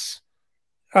defence,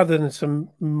 other than some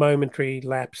momentary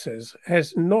lapses,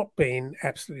 has not been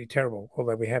absolutely terrible,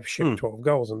 although we have shipped 12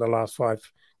 goals in the last 5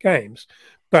 games.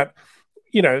 But,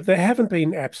 they haven't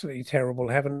been absolutely terrible,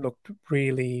 haven't looked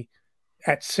really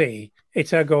at sea.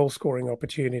 It's our goal scoring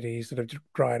opportunities that have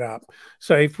dried up.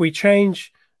 So if we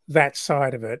change that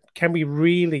side of it, can we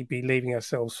really be leaving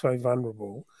ourselves so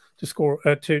vulnerable to score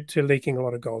to leaking a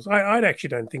lot of goals? I actually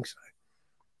don't think so.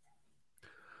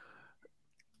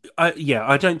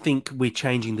 I don't think we're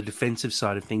changing the defensive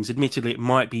side of things. Admittedly, it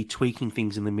might be tweaking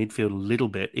things in the midfield a little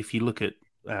bit. If you look at,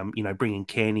 bringing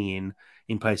Kearney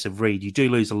in place of Reed, you do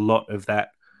lose a lot of that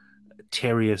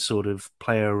terrier sort of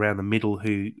player around the middle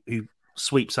who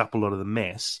sweeps up a lot of the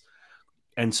mess,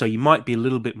 and so you might be a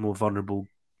little bit more vulnerable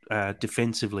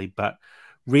defensively. But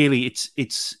really,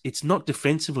 it's not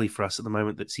defensively for us at the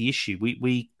moment that's the issue.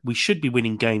 We should be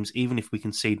winning games even if we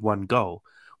concede 1 goal.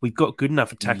 We've got good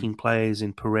enough attacking players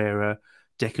in Pereira,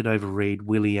 Decadova Reed,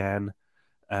 Willian,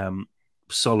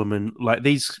 Solomon. Like,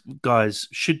 these guys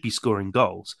should be scoring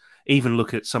goals. Even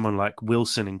look at someone like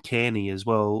Wilson and Kearney as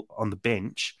well on the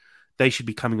bench. They should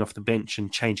be coming off the bench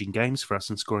and changing games for us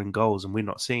and scoring goals, and we're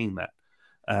not seeing that.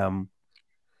 And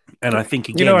I think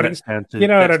again that's down to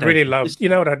what I'd down really to love.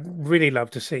 system. What I'd really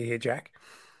love to see here, Jack.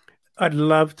 I'd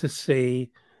love to see.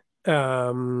 What's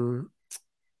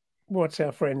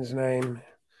our friend's name?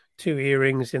 2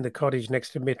 earrings in the cottage next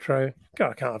to Metro.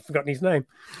 God, I've forgotten his name.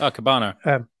 Oh, Cabano.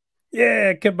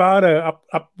 Yeah, Cabano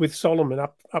up with Solomon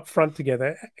up front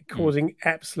together, causing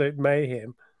absolute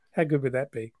mayhem. How good would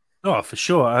that be? Oh, for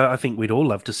sure. I think we'd all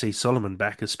love to see Solomon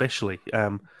back, especially.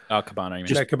 Cabano. You mean?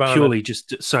 Just Cabano. purely,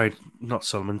 sorry, not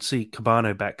Solomon. See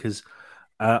Cabano back, because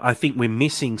I think we're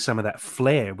missing some of that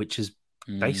flair, which is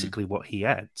basically what he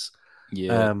adds.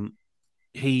 Yeah.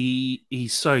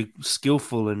 He's so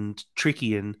skillful and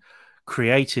tricky and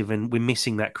creative, and we're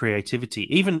missing that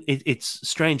creativity. Even it's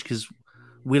strange because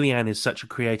Willian is such a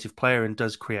creative player and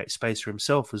does create space for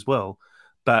himself as well.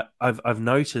 But I've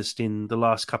noticed in the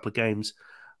last couple of games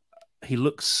he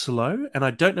looks slow, and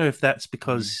I don't know if that's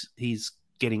because he's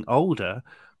getting older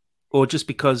or just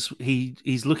because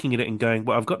he's looking at it and going,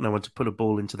 well, I've got no one to put a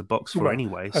ball into the box for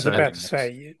anyway. I was about to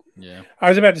say,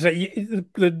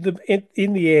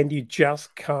 in the end, you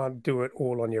just can't do it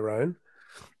all on your own.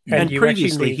 And you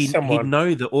previously, actually need someone. he'd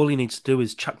know that all he needs to do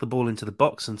is chuck the ball into the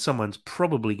box, and someone's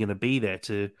probably going to be there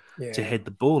to head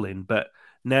the ball in. But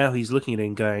now he's looking at it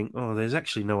and going, oh, there's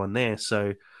actually no one there,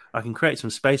 so I can create some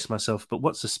space for myself. But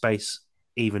what's the space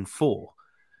even for?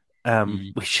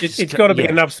 It's got to be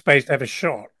enough space to have a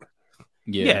shot.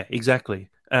 Yeah, exactly.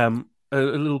 A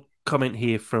little comment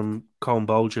here from Colin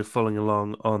Bolger following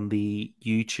along on the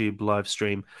YouTube live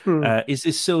stream. Is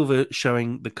this Silva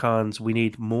showing the Khans we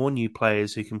need more new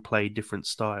players who can play different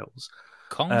styles?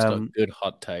 Colin's got good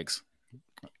hot takes.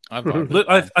 Look,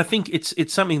 I think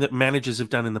it's something that managers have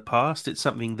done in the past. It's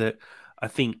something that I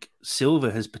think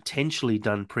Silva has potentially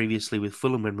done previously with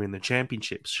Fulham when we were in the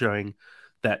Championships, showing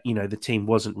that the team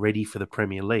wasn't ready for the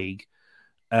Premier League.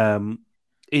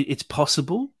 It's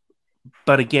possible,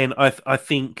 but again, I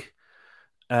think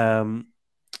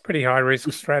pretty high risk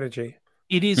strategy.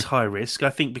 It is high risk.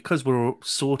 I think because we're all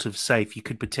sort of safe, you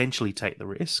could potentially take the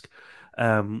risk.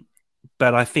 But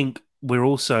I think we're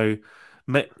also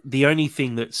the only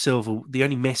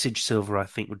message Silva I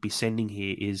think would be sending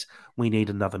here is we need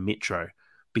another Mitro.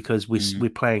 because we're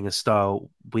playing a style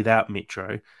without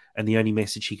Mitro, and the only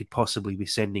message he could possibly be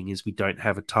sending is we don't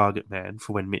have a target man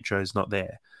for when Mitro's not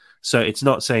there. So it's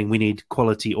not saying we need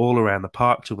quality all around the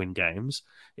park to win games.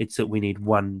 It's that we need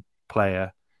one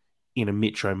player in a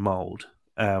Mitro mold.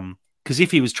 Because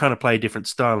if he was trying to play a different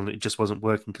style and it just wasn't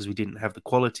working because we didn't have the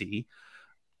quality,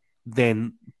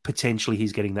 then potentially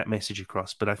he's getting that message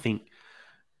across. But I think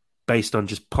based on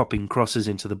just popping crosses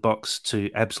into the box to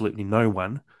absolutely no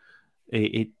one,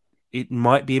 it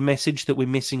might be a message that we're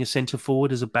missing a centre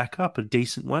forward as a backup, a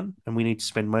decent one, and we need to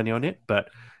spend money on it. But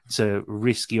it's a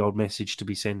risky old message to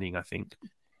be sending, I think.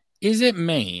 Is it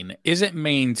mean? Is it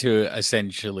mean to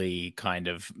essentially kind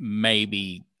of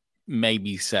maybe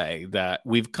say that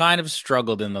we've kind of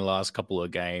struggled in the last couple of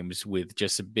games with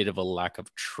just a bit of a lack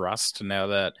of trust now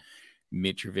that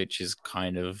Mitrovic has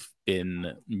kind of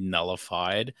been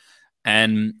nullified?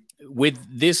 And with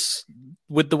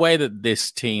the way that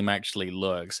this team actually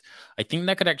looks, I think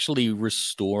that could actually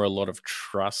restore a lot of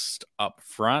trust up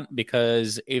front,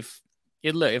 because if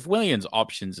Williams'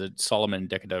 options are Solomon,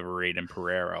 Decadova-Reid, and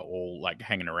Pereira all like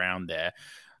hanging around there,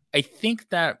 I think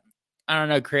that, I don't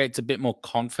know, creates a bit more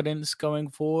confidence going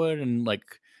forward. And like,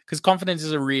 because confidence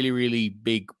is a really, really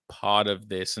big part of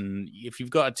this. And if you've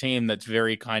got a team that's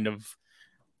very kind of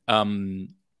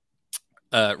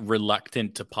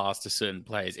reluctant to pass to certain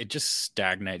players, it just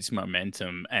stagnates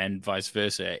momentum, and vice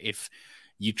versa. If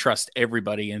you trust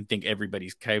everybody and think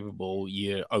everybody's capable,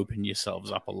 you open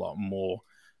yourselves up a lot more.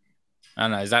 I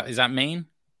don't know. Is that mean?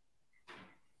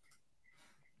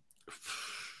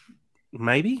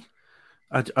 Maybe.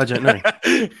 I don't know.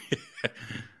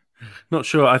 Not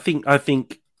sure. I think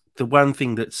the one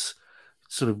thing that's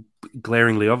sort of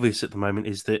glaringly obvious at the moment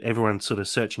is that everyone's sort of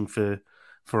searching for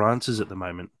answers at the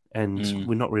moment, and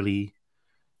we're not really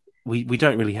we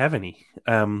don't really have any,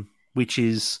 which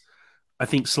is, I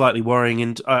think, slightly worrying.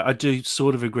 And I do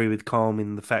sort of agree with Colm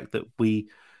in the fact that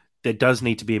there does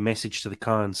need to be a message to the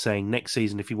Khans saying next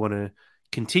season, if you want to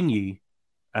continue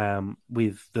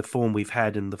with the form we've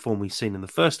had and the form we've seen in the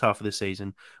first half of the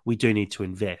season, we do need to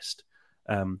invest.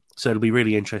 So it'll be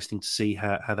really interesting to see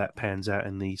how that pans out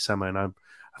in the summer. And I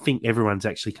think everyone's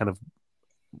actually kind of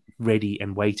ready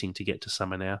and waiting to get to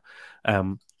summer now.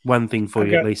 One thing for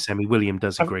you, at least, Sammy, William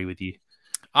does agree with you.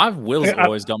 Will's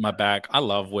always got my back. I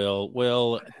love Will.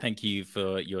 Will, thank you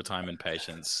for your time and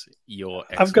patience. You're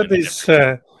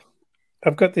excellent.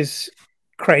 I've got this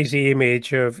crazy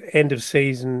image of end of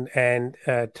season, and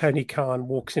Tony Khan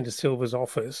walks into Silver's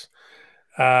office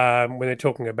when they're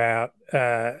talking about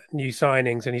new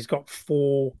signings, and he's got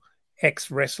 4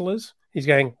 ex-wrestlers. He's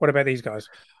going, what about these guys?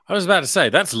 I was about to say,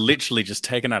 that's literally just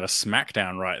taken out of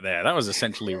SmackDown right there. That was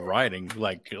essentially writing.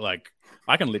 Like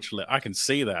I can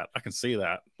see that. I can see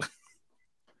that.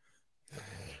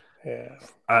 Yeah.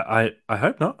 I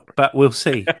hope not, but we'll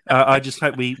see. I just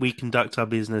hope we conduct our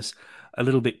business a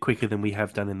little bit quicker than we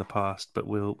have done in the past, but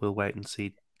we'll wait and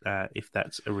see if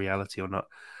that's a reality or not.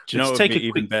 Do you know what would be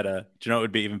even better? Do you know what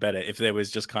would be even better if there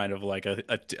was just kind of like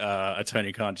a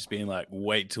Tony Khan just being like,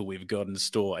 "Wait till we've got in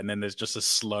store," and then there's just a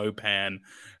slow pan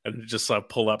and just like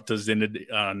pull up to Zinedine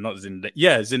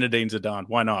Zidane.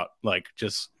 Why not? Like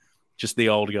just the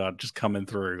old guard just coming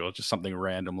through, or just something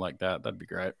random like that. That'd be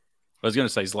great. I was going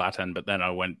to say Zlatan, but then I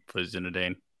went for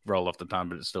Zinedine. Roll off the tongue,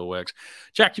 but it still works.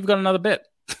 Jack, you've got another bit.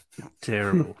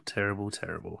 Terrible.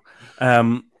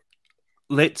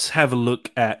 Let's have a look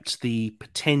at the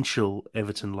potential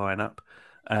Everton lineup.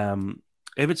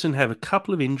 Everton have a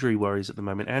couple of injury worries at the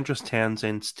moment. Andros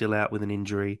Townsend still out with an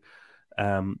injury.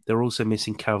 They're also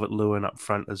missing Calvert-Lewin up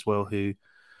front as well, who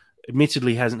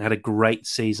admittedly hasn't had a great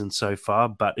season so far,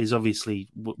 but is obviously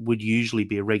would usually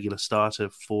be a regular starter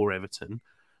for Everton.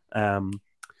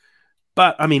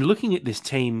 But I mean, looking at this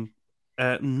team,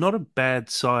 not a bad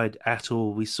side at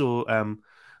all. We saw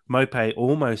Mope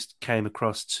almost came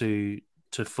across to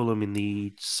Fulham in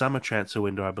the summer transfer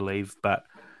window, I believe, but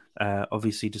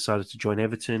obviously decided to join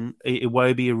Everton.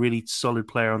 Iwobi, a really solid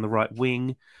player on the right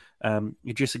wing.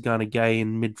 Idrissa Gana Gay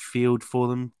in midfield for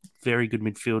them. Very good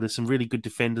midfielders. Some really good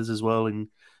defenders as well in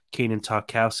Keenan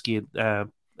Tarkowski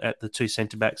at the 2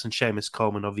 centre-backs, and Seamus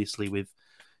Coleman, obviously, with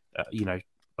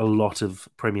a lot of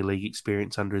Premier League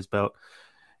experience under his belt.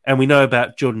 And we know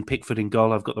about Jordan Pickford in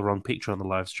goal. I've got the wrong picture on the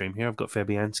live stream here. I've got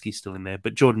Fabianski still in there.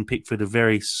 But Jordan Pickford, a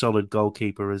very solid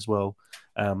goalkeeper as well.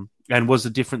 And was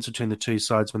the difference between the two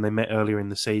sides when they met earlier in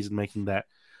the season, making that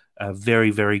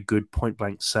very, very good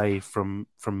point-blank save from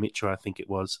Mitchell, I think it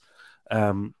was.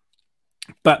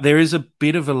 But there is a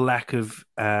bit of a lack of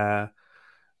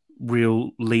real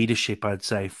leadership, I'd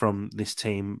say, from this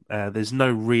team. There's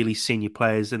no really senior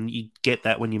players, and you get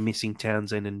that when you're missing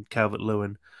Townsend and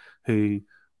Calvert-Lewin, who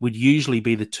would usually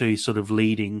be the two sort of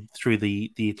leading through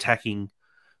the attacking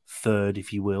third,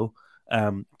 if you will.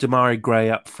 Damari Gray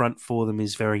up front for them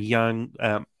is very young.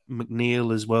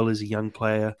 McNeil as well is a young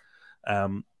player.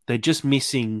 They're just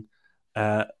missing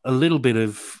a little bit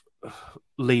of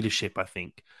leadership, I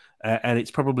think, and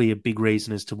it's probably a big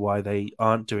reason as to why they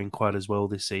aren't doing quite as well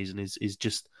this season. Is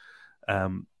just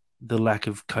the lack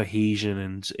of cohesion,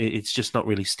 and it's just not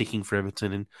really sticking for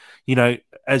Everton. And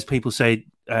as people say,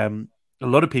 a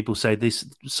lot of people say these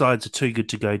sides are too good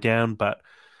to go down, but at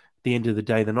the end of the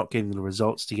day, they're not getting the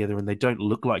results together, and they don't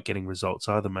look like getting results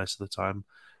either most of the time.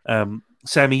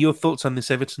 Sammy, your thoughts on this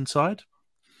Everton side?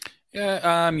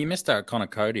 Yeah, you missed out Connor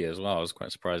Cody as well. I was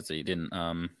quite surprised that you didn't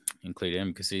include him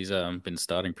because he's been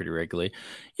starting pretty regularly.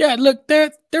 Yeah, look,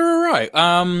 they're all right.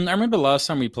 I remember last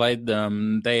time we played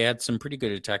them, they had some pretty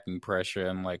good attacking pressure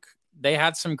and like they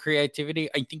had some creativity.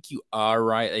 I think you are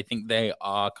right. I think they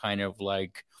are kind of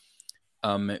like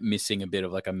missing a bit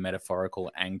of like a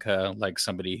metaphorical anchor, like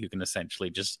somebody who can essentially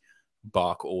just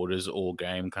bark orders all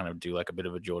game, kind of do like a bit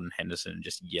of a Jordan Henderson and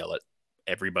just yell at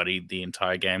everybody the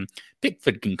entire game.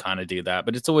 Pickford can kind of do that,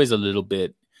 but it's always a little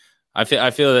bit. I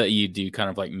feel that you do kind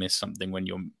of like miss something when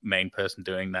your main person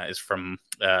doing that is from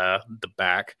the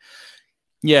back.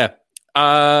 Yeah,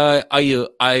 I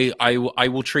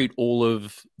will treat all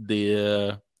of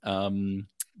the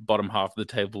bottom half of the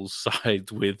table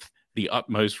side with the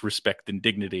utmost respect and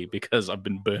dignity because I've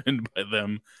been burned by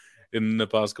them in the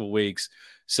past couple of weeks.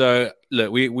 So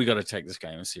look, we got to take this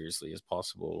game as seriously as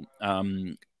possible.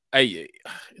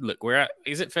 Look,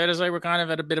 is it fair to say we're kind of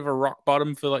at a bit of a rock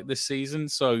bottom for like this season?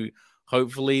 So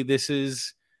hopefully this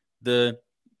is the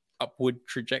upward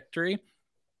trajectory.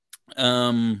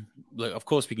 Look, of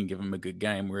course we can give them a good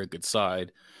game. We're a good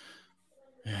side.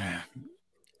 I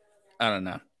don't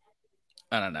know.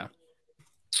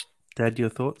 Dad, your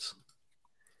thoughts?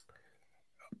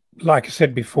 Like I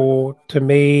said before, to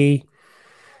me,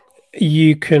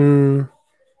 you can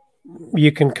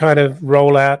kind of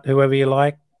roll out whoever you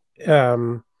like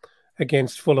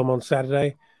against Fulham on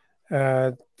Saturday.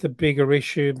 The bigger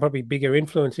issue, probably bigger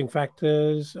influencing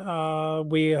factors, are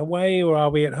we away or are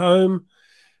we at home?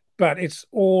 But it's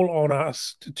all on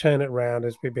us to turn it around,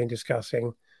 as we've been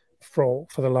discussing for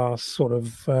the last sort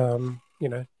of 20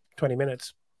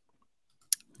 minutes.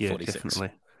 Yeah, 46.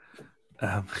 definitely.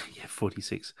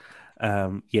 46. I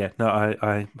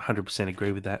 100%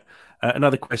 agree with that.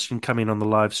 Another question coming on the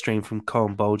live stream from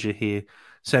Colin Bolger here.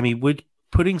 Sammy, would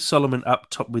putting Solomon up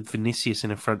top with Vinicius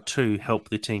in a front two help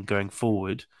the team going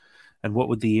forward? And what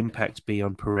would the impact be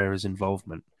on Pereira's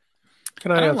involvement?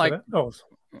 Can I answer that? Oh,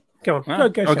 go on. Huh?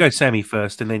 I'll go Sammy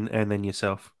first, and then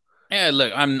yourself. Yeah,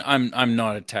 look, I'm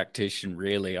not a tactician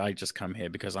really. I just come here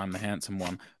because I'm the handsome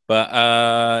one.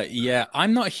 But yeah,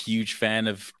 I'm not a huge fan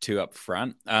of two up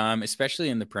front, especially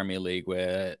in the Premier League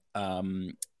where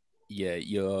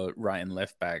your right and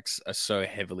left backs are so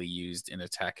heavily used in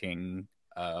attacking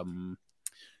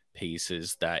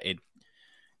pieces that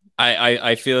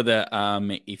I feel that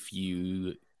if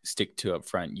you stick to up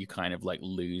front, you kind of like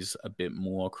lose a bit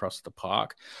more across the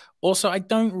park. Also, I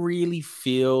don't really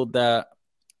feel that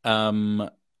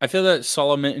I feel that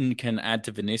Solomon can add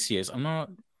to Vinicius. I'm not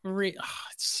really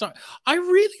I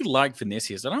really like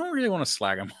Vinicius. I don't really want to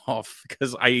slag him off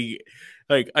because I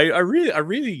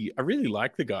really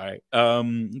like the guy.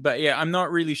 But yeah, I'm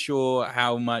not really sure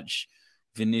how much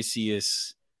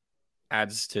Vinicius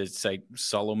adds to say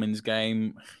Solomon's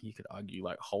game. You could argue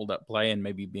like hold up play and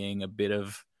maybe being a bit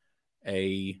of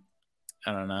I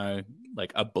don't know,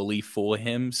 like a bully for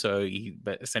him, so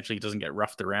but essentially he doesn't get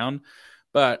roughed around.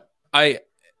 But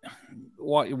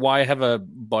why have a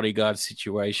bodyguard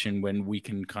situation when we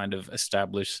can kind of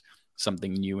establish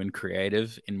something new and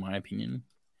creative? In my opinion,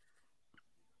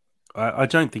 I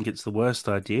don't think it's the worst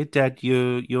idea. Dad,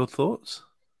 your thoughts?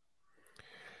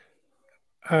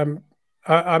 I'm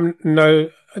no.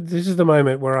 This is the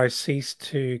moment where I cease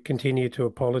to continue to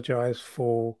apologise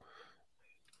for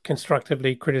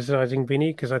constructively criticising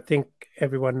Vinny because I think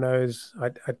everyone knows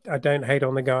I don't hate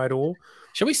on the guy at all.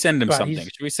 Should we send him something?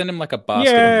 Should we send him like a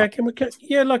basket?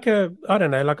 Like I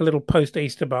don't know, like a little post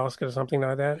Easter basket or something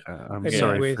like that. I'm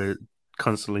sorry for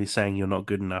constantly saying you're not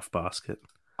good enough basket.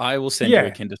 I will send you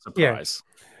a Kinder Surprise.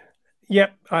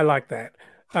 Yep, I like that.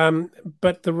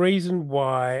 But the reason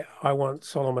why I want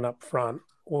Solomon up front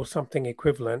or something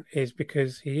equivalent is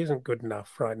because he isn't good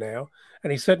enough right now,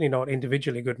 and he's certainly not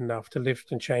individually good enough to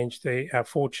lift and change our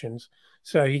fortunes.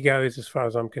 So he goes as far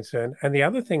as I'm concerned. And the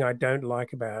other thing I don't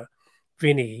like about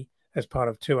Vinny as part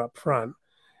of two up front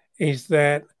is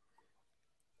that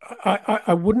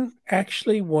I wouldn't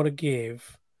actually want to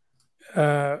give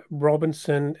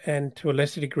Robinson and to a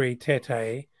lesser degree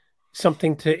Tete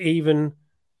something to even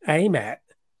aim at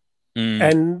Mm.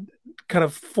 and kind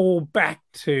of fall back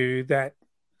to that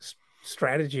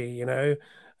strategy,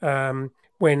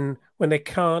 when they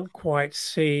can't quite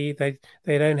see, they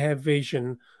don't have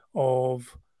vision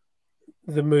of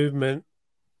the movement,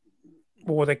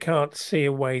 or they can't see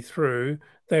a way through,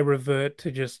 they revert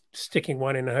to just sticking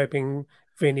one in and hoping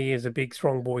Vinny is a big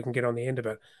strong boy can get on the end of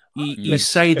it. You Mm. Let's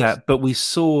say just that, but we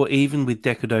saw even with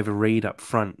Decordova Reed up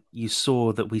front, you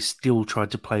saw that we still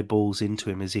tried to play balls into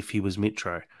him as if he was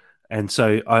Mitro, and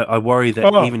so I worry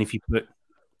that oh even if you put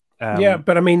yeah, um,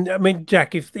 but I mean,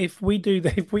 Jack, if we do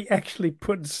that, if we actually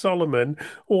put Solomon,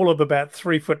 all of about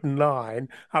 3'9"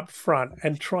 up front,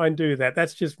 and try and do that,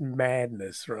 that's just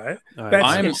madness, right?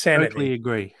 That's I I'm totally insanity.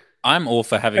 agree. I'm all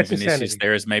for having That's Vinicius insanity.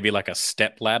 there as maybe like a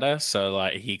step ladder, so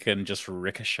like he can just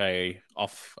ricochet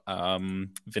off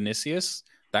Vinicius.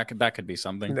 That could be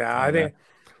something. No, I don't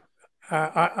know.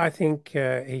 I think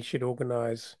he should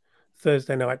organise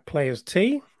Thursday night players'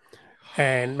 tea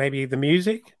and maybe the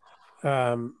music.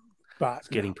 Um, but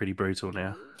It's no, getting pretty brutal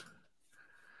now.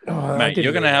 I Mate, you're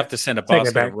didn't going to mean have that. to send a Take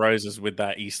it basket of back. roses with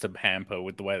that Easter hamper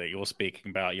with the way that you're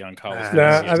speaking about young Carlos No,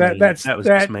 That was Vinicius. just that mean. that's That was just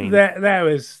that mean. that that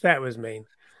was mean.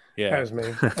 That Yeah, was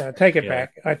mean. Take it yeah.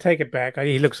 back. I take it back.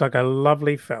 He looks like a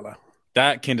lovely fella.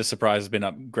 That Kinder Surprise has been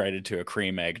upgraded to a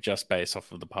cream egg just based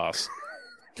off of the past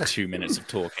 2 minutes of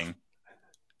talking.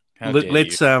 How Let, dare you?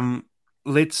 let's um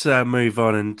let's move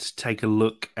on and take a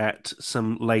look at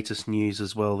some latest news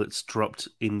as well that's dropped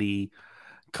in the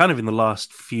kind of in the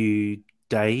last few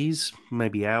days,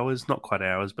 maybe hours, not quite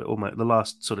hours, but almost the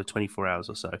last sort of 24 hours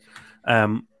or so.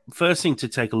 First thing to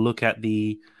take a look at,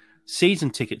 the season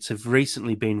tickets have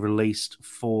recently been released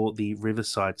for the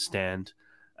Riverside stand.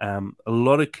 A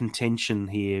lot of contention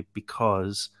here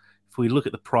because if we look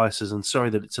at the prices, and sorry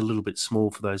that it's a little bit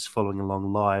small for those following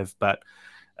along live, but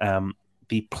um,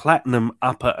 the platinum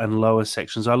upper and lower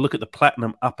sections, I look at the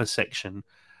platinum upper section,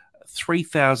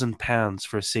 £3,000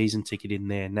 for a season ticket in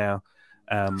there now.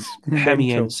 It's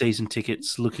Hammy end mental. season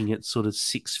tickets looking at sort of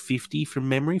 650 from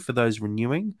memory for those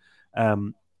renewing.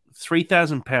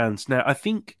 £3,000 now. I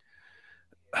think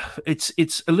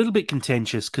it's a little bit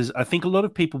contentious because I think a lot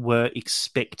of people were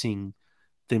expecting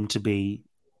them to be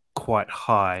quite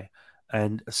high,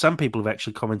 and some people have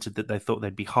actually commented that they thought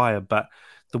they'd be higher. But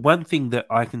the one thing that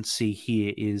I can see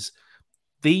here is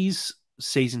these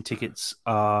season tickets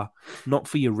are not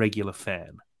for your regular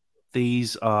fan.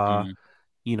 These are, Mm,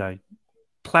 you know,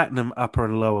 platinum upper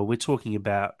and lower. We're talking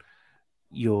about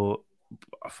your,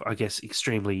 I guess,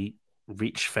 extremely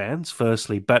rich fans,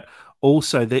 firstly, but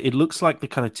also that it looks like the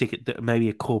kind of ticket that maybe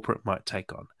a corporate might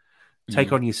take on. Take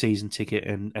mm, on your season ticket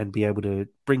and be able to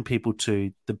bring people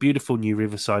to the beautiful new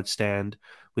Riverside stand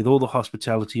with all the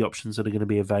hospitality options that are going to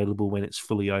be available when it's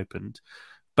fully opened.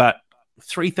 But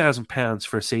 £3,000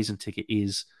 for a season ticket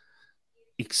is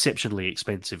exceptionally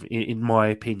expensive, in my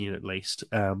opinion, at least.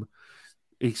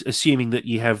 Assuming that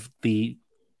you have the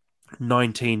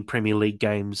 19 Premier League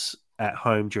games at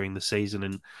home during the season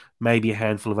and maybe a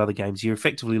handful of other games, you're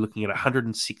effectively looking at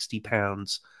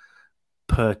 £160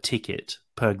 per ticket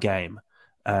per game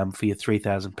for your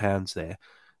 £3,000 there.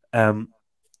 Um,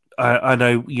 I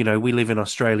know, we live in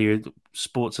Australia.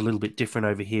 Sport's a little bit different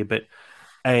over here, but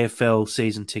AFL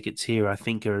season tickets here, I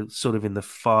think, are sort of in the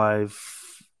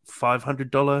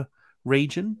 $500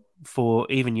 region for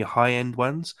even your high end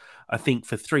ones. I think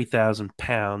for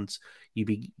 £3,000, you'd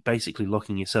be basically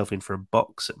locking yourself in for a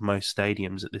box at most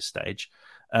stadiums at this stage.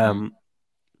 mm. Um,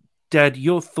 Dad,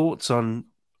 your thoughts on,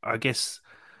 I guess,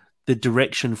 the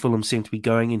direction Fulham seem to be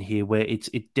going in here, where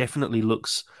it definitely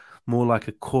looks more like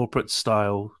a corporate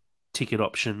style ticket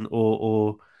option,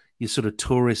 or your sort of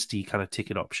touristy kind of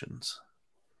ticket options.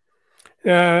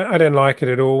 I don't like it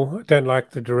at all. I don't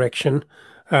like the direction.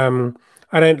 Um,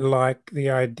 I don't like the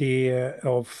idea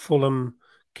of Fulham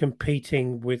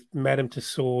competing with Madame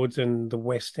Tussauds and the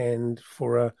West End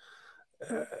for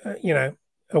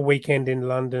a weekend in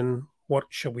London. What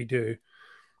shall we do?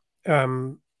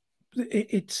 Um,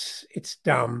 it's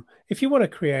dumb. If you want to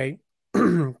create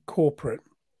corporate,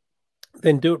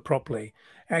 then do it properly.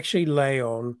 Actually, lay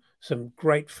on some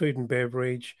great food and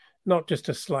beverage, not just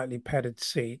a slightly padded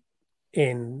seat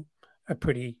in a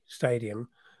pretty stadium.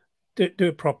 Do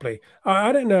it properly.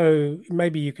 I don't know.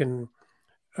 Maybe you can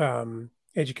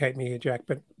educate me here, Jack.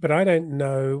 But I don't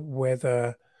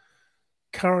know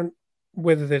current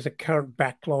whether there's a current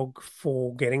backlog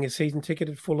for getting a season ticket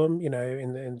at Fulham.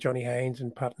 In Johnny Haynes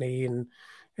and Putney and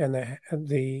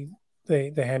the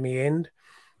Hammy End.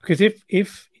 Because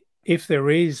if there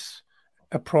is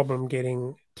a problem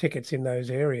getting tickets in those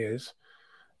areas,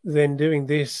 then doing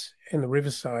this in the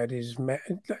Riverside is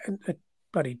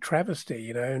bloody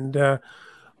travesty, And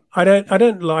I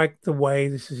don't like the way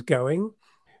this is going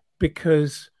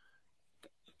because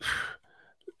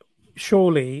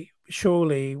surely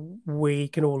we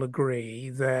can all agree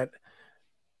that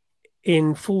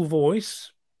in full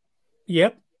voice,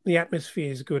 yep, the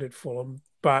atmosphere is good at Fulham,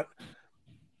 but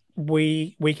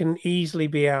we can easily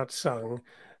be outsung,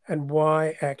 and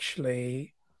why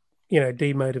actually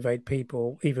demotivate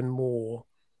people even more,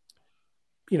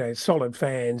 solid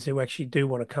fans who actually do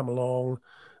want to come along,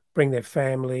 bring their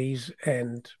families,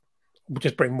 and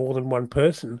just bring more than one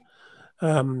person.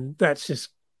 That's just,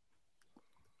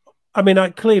 I mean, I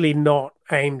clearly not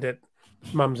aimed at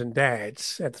mums and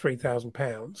dads at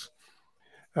 £3,000.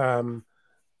 Um,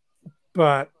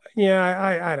 but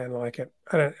yeah, I don't like it.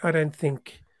 I don't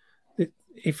think that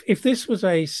if this was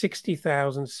a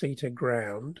 60,000 seater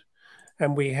ground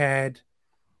and we had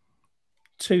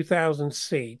 2,000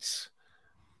 seats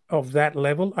of that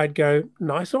level, I'd go,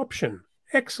 nice option,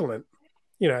 excellent.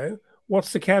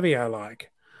 What's the caviar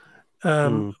like?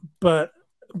 Um, Mm. but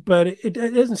it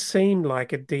doesn't seem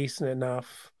like a decent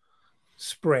enough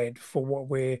spread for what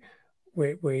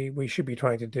we should be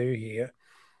trying to do here.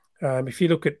 If you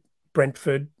look at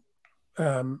Brentford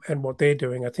and what they're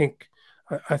doing, I think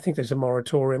there's a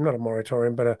moratorium, not a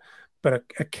moratorium, but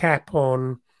a cap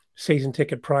on season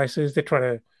ticket prices. They're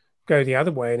trying to go the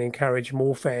other way and encourage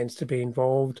more fans to be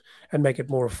involved and make it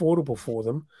more affordable for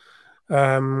them.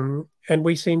 And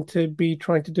we seem to be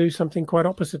trying to do something quite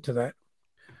opposite to that.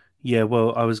 Yeah,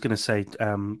 well, I was going to say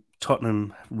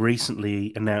Tottenham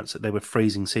recently announced that they were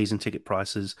freezing season ticket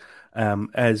prices.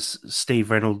 As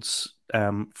Steve Reynolds,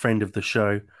 friend of the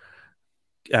show,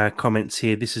 comments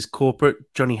here, this is corporate.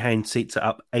 Johnny Haynes seats are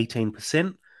up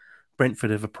 18%.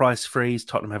 Brentford have a price freeze.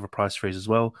 Tottenham have a price freeze as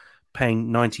well,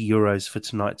 paying €90 for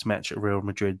tonight's match at Real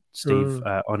Madrid. Steve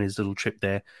Mm. on his little trip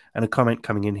there, and a comment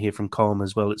coming in here from Colm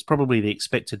as well. It's probably the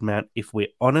expected amount if we're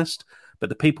honest, but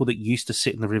the people that used to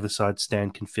sit in the Riverside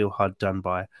stand can feel hard done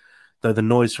by. Though the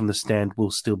noise from the stand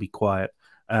will still be quiet.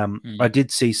 I Mm.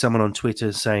 did see someone on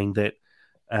Twitter saying that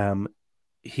um,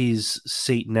 his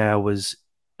seat now was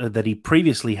that he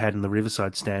previously had in the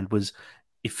Riverside stand was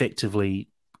effectively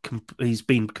he's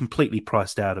been completely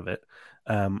priced out of it.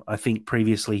 I think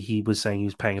previously he was saying he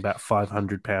was paying about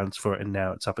 £500 for it, and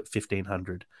now it's up at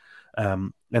 1,500.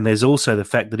 And there's also the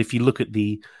fact that if you look at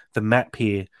the map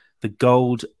here, the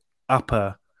gold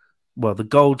upper, well, the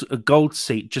gold a gold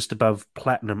seat just above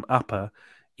platinum upper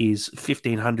is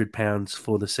 £1,500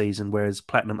 for the season, whereas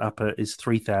platinum upper is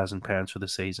 £3,000 for the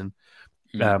season.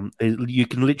 Mm. You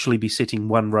can literally be sitting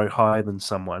one row higher than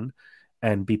someone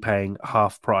and be paying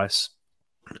half price.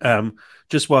 Um,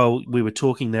 just while we were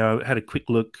talking there, I had a quick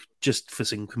look just for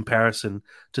some comparison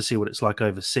to see what it's like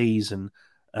overseas, and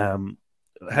um,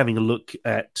 having a look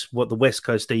at what the West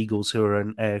Coast Eagles, who are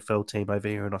an AFL team over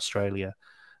here in Australia,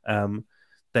 um,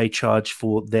 they charge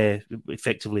for their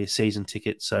effectively a season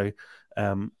ticket. So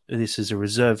this is a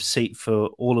reserved seat for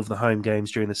all of the home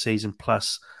games during the season,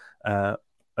 plus a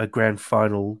grand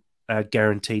final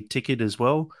guaranteed ticket as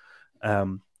well.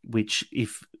 Which,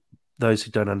 if those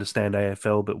who don't understand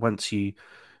AFL, but once you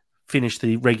finish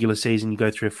the regular season, you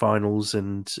go through finals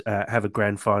and have a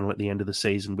grand final at the end of the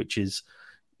season, which is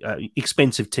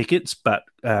expensive tickets, but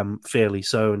fairly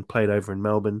so, and played over in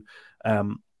Melbourne.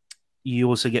 You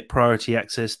also get priority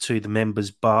access to the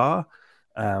members bar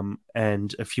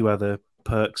and a few other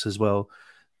perks as well.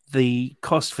 The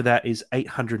cost for that is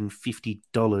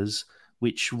 $850,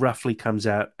 which roughly comes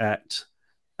out at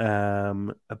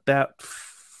about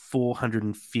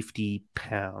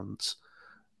 £450.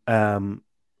 Um,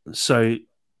 so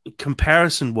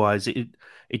comparison wise, it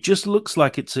just looks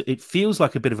like it feels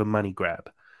like a bit of a money grab.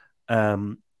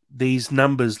 Um, these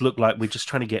numbers look like we're just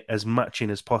trying to get as much in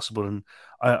as possible, and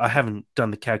I haven't done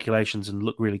the calculations and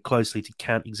looked really closely to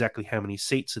count exactly how many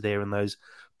seats are there in those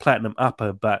platinum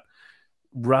upper, but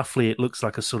roughly it looks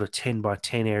like a sort of 10 by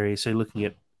 10 area. So looking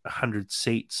at 100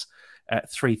 seats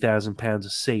at £3,000 a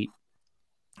seat,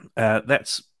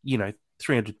 that's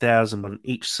 300,000 on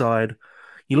each side.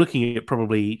 You're looking at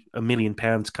probably £1 million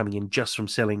coming in just from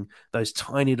selling those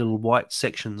tiny little white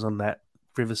sections on that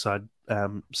Riverside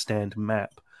stand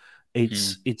map.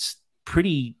 Mm. It's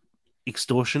pretty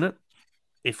extortionate,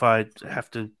 if I have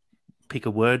to pick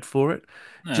a word for it.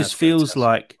 That's Just fair feels assessment.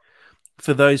 like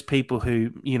for those people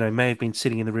who may have been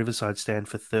sitting in the Riverside stand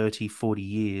for 30, 40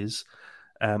 years,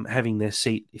 having their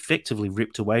seat effectively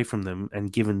ripped away from them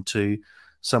and given to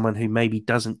someone who maybe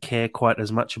doesn't care quite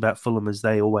as much about Fulham as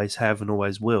they always have and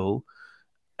always will.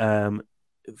 Um,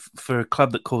 for a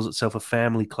club that calls itself a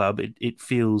family club, it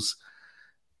feels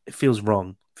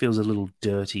wrong, feels a little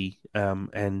dirty,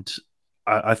 and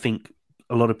I think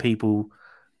a lot of people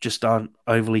just aren't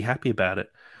overly happy about it.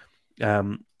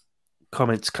 Um,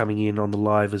 Comments coming in on the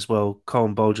live as well.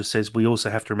 Colin Bolger says we also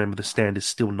have to remember the stand is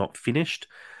still not finished.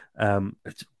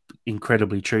 It's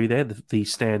incredibly true there. The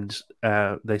stand,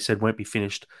 they said, won't be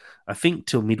finished, I think,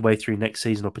 till midway through next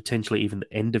season or potentially even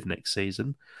the end of next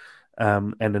season.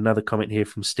 And another comment here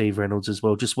from Steve Reynolds as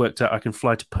well. Just worked out I can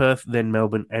fly to Perth, then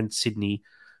Melbourne and Sydney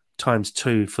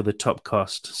 ×2 for the top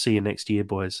cost. See you next year,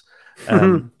 boys.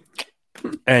 And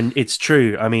it's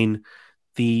true. I mean,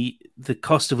 the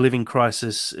cost of living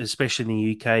crisis, especially in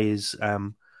the UK,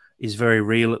 is very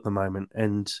real at the moment,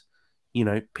 and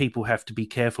people have to be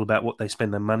careful about what they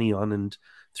spend their money on. And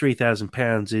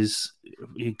 £3,000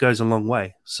 it goes a long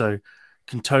way. So,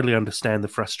 can totally understand the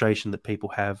frustration that people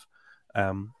have,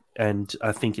 and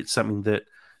I think it's something that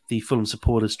the Fulham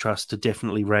Supporters Trust are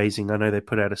definitely raising. I know they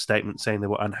put out a statement saying they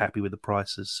were unhappy with the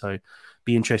prices, so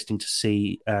be interesting to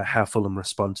see how Fulham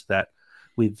respond to that,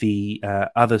 with the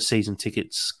other season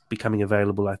tickets becoming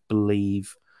available, I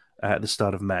believe, at the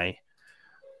start of May.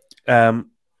 A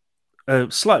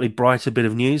slightly brighter bit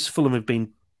of news. Fulham have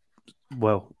been,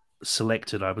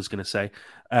 selected, I was going to say.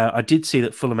 I did see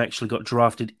that Fulham actually got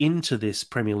drafted into this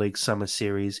Premier League Summer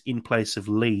Series in place of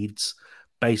Leeds,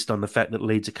 based on the fact that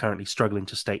Leeds are currently struggling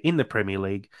to stay in the Premier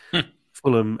League.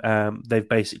 Fulham, they've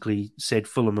basically said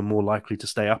Fulham are more likely to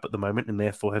stay up at the moment and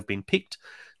therefore have been picked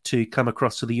to come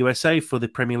across to the USA for the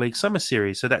Premier League Summer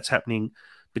Series. So that's happening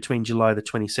between July the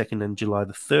 22nd and July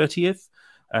the 30th.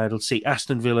 It'll see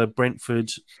Aston Villa,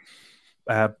 Brentford,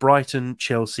 Brighton,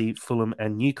 Chelsea, Fulham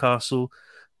and Newcastle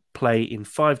play in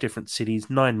 5 different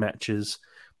cities, 9 matches.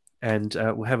 And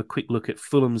we'll have a quick look at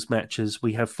Fulham's matches.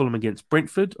 We have Fulham against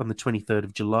Brentford on the 23rd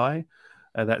of July.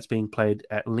 That's being played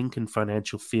at Lincoln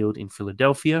Financial Field in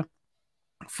Philadelphia.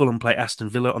 Fulham play Aston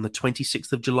Villa on the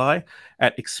 26th of July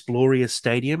at Exploria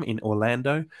Stadium in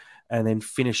Orlando, and then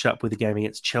finish up with a game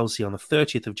against Chelsea on the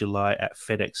 30th of July at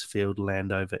FedEx Field,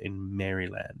 Landover in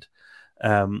Maryland.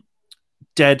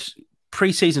 Dad,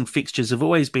 pre-season fixtures have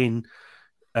always been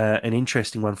an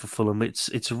interesting one for Fulham.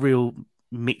 It's a real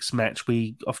mixed match.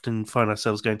 We often find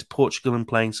ourselves going to Portugal and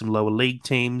playing some lower league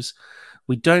teams.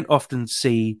 We don't often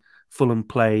see Fulham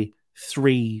play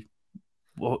 3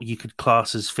 what you could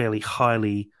class as fairly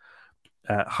highly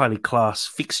class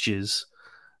fixtures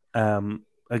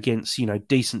against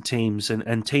decent teams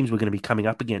and teams we're going to be coming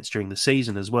up against during the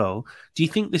season as well. Do you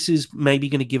think this is maybe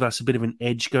going to give us a bit of an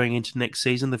edge going into next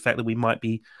season, the fact that we might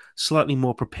be slightly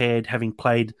more prepared, having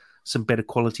played some better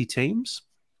quality teams?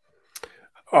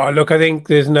 Oh, look, I think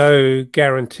there's no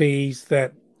guarantees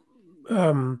that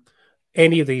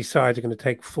any of these sides are going to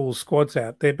take full squads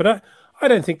out there, but I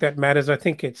don't think that matters. I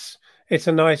think it's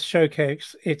a nice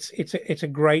showcase. It's a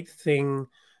great thing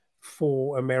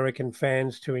for American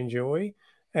fans to enjoy,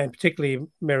 and particularly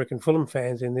American Fulham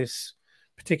fans in this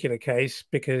particular case,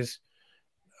 because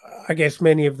I guess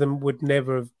many of them would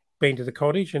never have been to the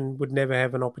cottage and would never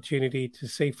have an opportunity to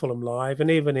see Fulham live.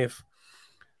 And even if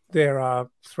there are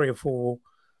 3 or 4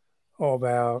 of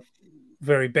our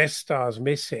very best stars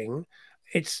missing,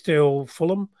 it's still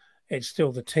Fulham. It's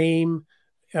still the team.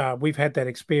 We've had that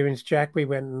experience, Jack. We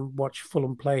went and watched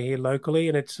Fulham play here locally,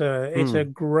 and it's a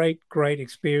great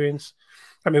experience.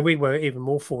 I mean, we were even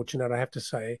more fortunate, I have to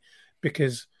say,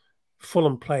 because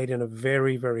Fulham played in a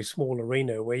very, very small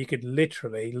arena where you could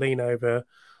literally lean over,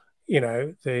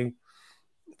 the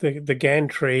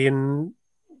gantry and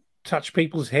touch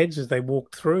people's heads as they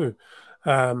walked through.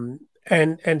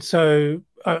 And so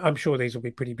I'm sure these will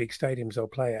be pretty big stadiums they'll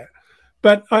play at.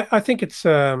 But I think it's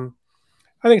a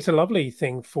lovely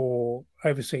thing for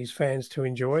overseas fans to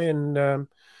enjoy, and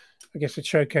I guess it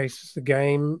showcases the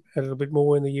game a little bit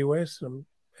more in the US,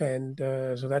 and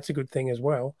so that's a good thing as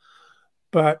well.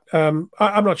 But I'm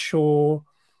not sure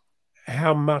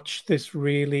how much this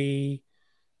really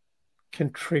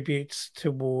contributes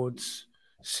towards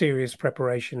serious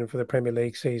preparation for the Premier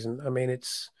League season. I mean,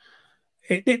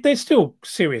 there's still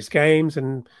serious games,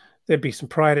 and there'd be some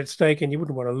pride at stake, and you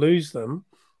wouldn't want to lose them.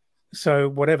 So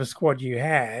whatever squad you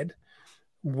had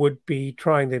would be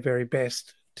trying their very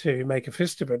best to make a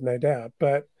fist of it, no doubt.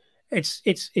 But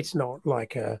it's not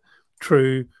like a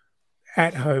true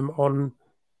at home on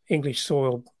English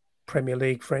soil Premier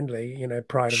League friendly,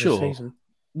 prior to the season.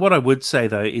 What I would say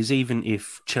though is, even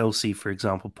if Chelsea, for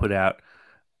example, put out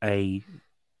a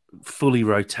fully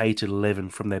rotated 11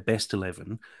 from their best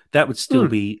 11, that would still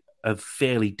be a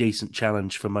fairly decent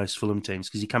challenge for most Fulham teams,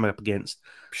 because you come up against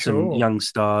some young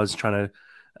stars trying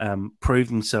to prove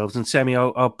themselves. And Sammy,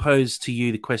 I'll pose to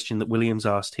you the question that Williams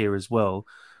asked here as well.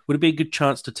 Would it be a good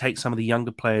chance to take some of the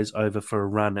younger players over for a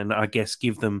run, and I guess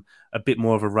give them a bit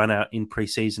more of a run out in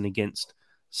pre-season against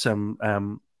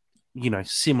some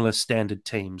similar standard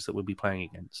teams that we'll be playing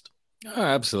against. Oh,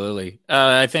 absolutely.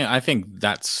 I think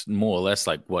that's more or less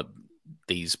like what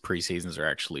these preseasons are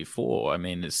actually for. I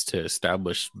mean, it's to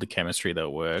establish the chemistry that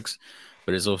works,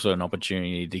 but it's also an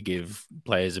opportunity to give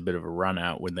players a bit of a run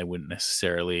out when they wouldn't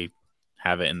necessarily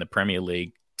have it in the Premier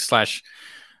League slash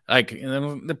like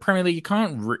in the Premier League. You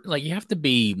can't like you have to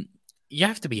be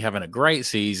having a great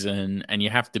season, and you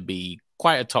have to be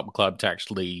quite a top club to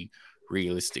actually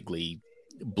realistically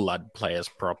blood players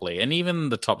properly. And even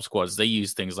the top squads, they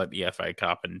use things like the FA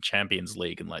Cup and Champions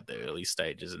League and like the early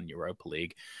stages and Europa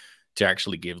League to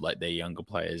actually give like their younger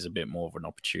players a bit more of an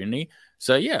opportunity.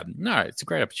 So yeah, no, it's a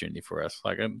great opportunity for us.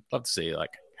 Like I'd love to see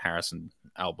like Harrison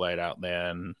Alblade out there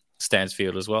and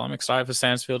Stansfield as well. I'm excited for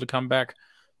Stansfield to come back.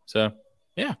 So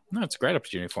yeah, no, it's a great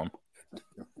opportunity for him.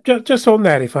 Just on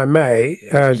that, if I may,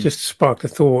 just sparked a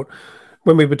thought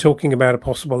when we were talking about a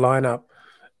possible lineup.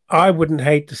 I wouldn't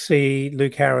hate to see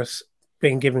Luke Harris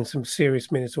being given some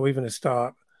serious minutes or even a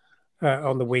start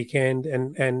on the weekend,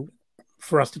 and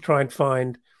for us to try and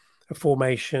find a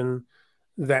formation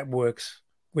that works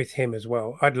with him as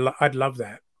well. I'd love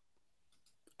that.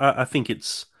 I think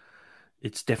it's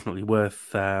definitely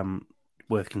worth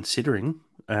considering.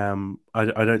 I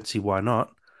don't see why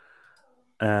not.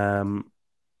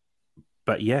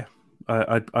 But yeah,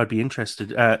 I'd be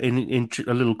interested. In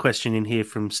a little question in here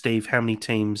from Steve: how many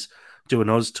teams do an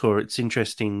Oz tour? It's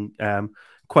interesting.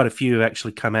 Quite a few have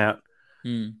actually come out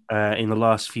in the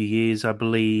last few years. I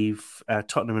believe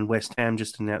Tottenham and West Ham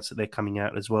just announced that they're coming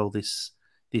out as well this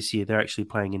year. They're actually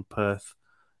playing in Perth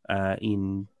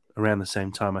in around the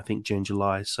same time, I think June,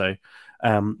 July. So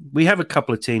we have a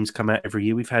couple of teams come out every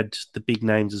year. We've had the big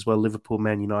names as well. Liverpool,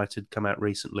 Man United come out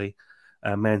recently.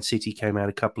 Man City came out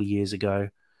a couple of years ago.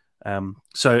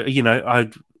 So,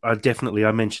 I definitely,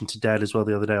 I mentioned to Dad as well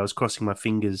the other day, I was crossing my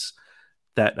fingers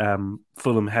that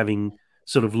Fulham, having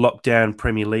sort of locked down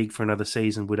Premier League for another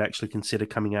season, would actually consider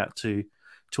coming out to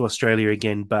Australia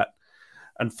again. But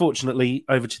unfortunately,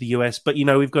 over to the US. But,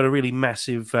 we've got a really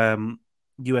massive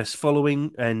US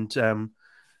following, and,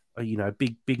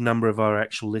 big number of our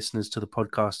actual listeners to the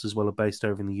podcast as well are based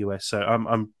over in the US. So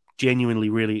I'm genuinely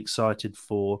really excited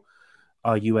for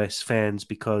our US fans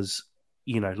because,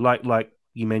 like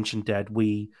you mentioned, Dad,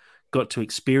 we got to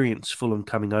experience Fulham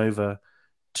coming over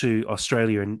to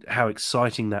Australia and how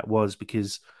exciting that was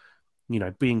because,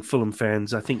 being Fulham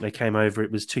fans, I think they came over,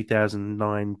 it was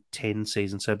 2009-10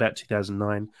 season, so about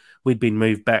 2009. We'd been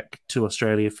moved back to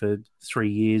Australia for 3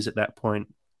 years at that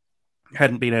point,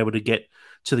 hadn't been able to get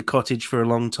to the cottage for a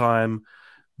long time,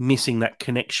 missing that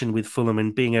connection with Fulham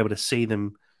and being able to see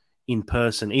them in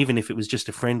person, even if it was just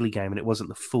a friendly game and it wasn't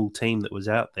the full team that was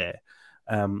out there.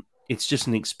 It's just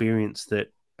an experience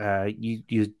that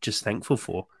you're just thankful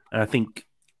for. And I think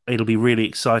it'll be really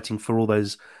exciting for all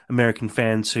those American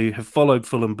fans who have followed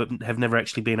Fulham but have never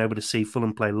actually been able to see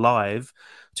Fulham play live,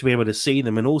 to be able to see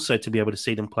them and also to be able to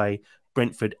see them play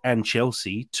Brentford and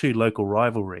Chelsea, two local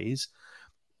rivalries.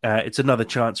 It's another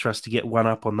chance for us to get one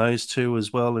up on those two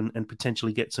as well and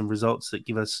potentially get some results that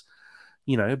give us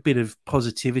a bit of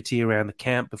positivity around the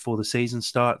camp before the season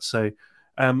starts. So,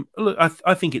 look,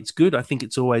 I think it's good. I think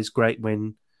it's always great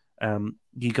when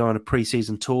you go on a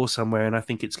preseason tour somewhere, and I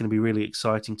think it's going to be really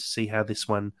exciting to see how this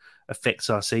one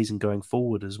affects our season going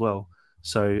forward as well.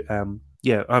 So,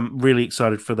 yeah, I'm really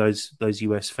excited for those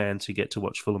US fans who get to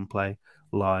watch Fulham play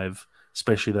live,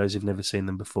 especially those who've never seen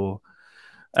them before.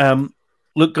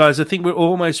 Look, guys, I think we're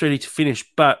almost ready to finish,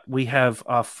 but we have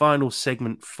our final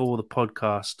segment for the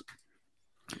podcast.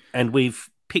 And we've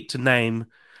picked a name.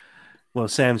 Well,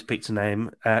 Sam's picked a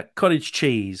name. Cottage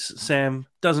cheese. Sam,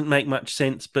 doesn't make much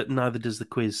sense, but neither does the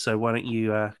quiz. So why don't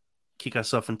you kick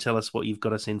us off and tell us what you've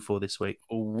got us in for this week?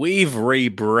 We've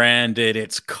rebranded.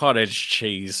 It's cottage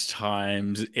cheese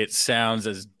times. It sounds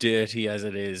as dirty as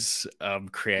it is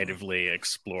creatively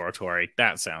exploratory.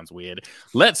 That sounds weird.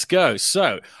 Let's go.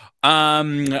 So,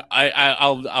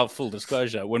 I'll full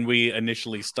disclosure. When we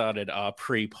initially started our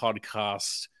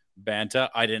pre-podcast banter,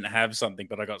 I didn't have something,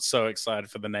 but I got so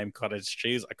excited for the name cottage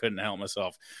cheese, I couldn't help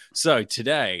myself. So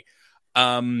today,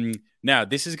 now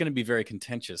this is going to be very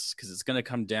contentious because it's going to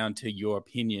come down to your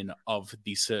opinion of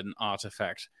the certain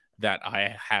artifact that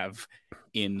I have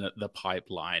in the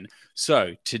pipeline.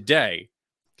 So today,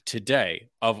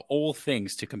 of all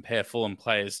things to compare Fulham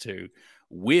players to,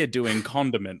 we're doing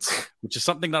condiments, which is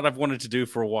something that I've wanted to do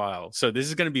for a while. So this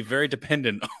is going to be very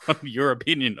dependent on your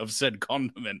opinion of said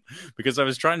condiment, because I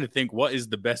was trying to think what is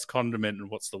the best condiment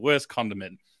and what's the worst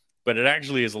condiment, but it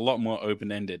actually is a lot more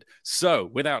open-ended. So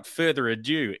without further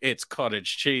ado, it's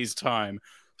cottage cheese time.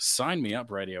 Sign me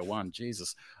up, Radio 1.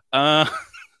 Jesus.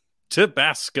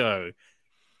 Tabasco.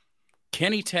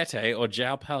 Kenny Tete or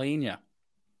Jao Palina?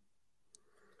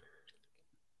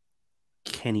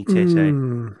 Kenny Tete.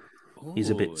 Mm. He's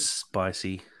a bit Ooh.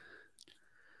 spicy.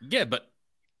 Yeah, but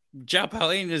Jao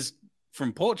Palina is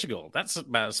from Portugal. That's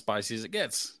about as spicy as it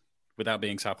gets without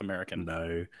being South American.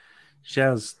 No.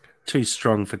 Xiao's too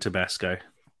strong for Tabasco.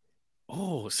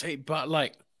 Oh, see, but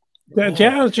like,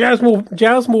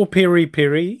 Zhao's more piri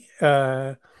piri.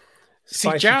 see,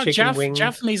 Spicy chicken Jao wing.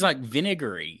 for me is like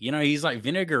vinegary. You know, he's like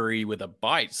vinegary with a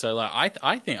bite. So like,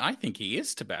 I think he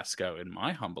is Tabasco in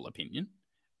my humble opinion.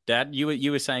 Dad,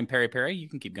 you were saying peri peri. You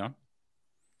can keep going.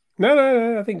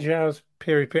 No. I think Zhao's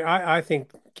piri piri. I think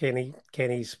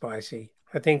Kenny's spicy.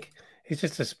 I think he's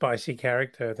just a spicy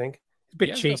character. I think a bit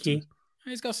Yeah, cheeky.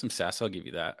 he's got some sass. I'll give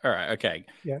you that. All right, okay.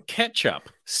 Yeah. Ketchup,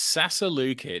 Sasa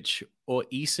Lukic, or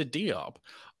Issa Diop.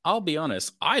 I'll be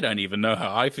honest, I don't even know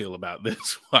how I feel about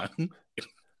this one.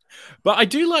 But I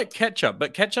do like ketchup,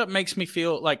 but ketchup makes me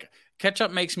feel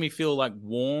like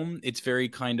warm. It's very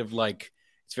kind of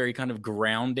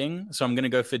grounding. So I'm gonna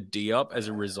go for Diop as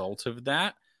a result of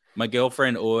that. My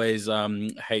girlfriend always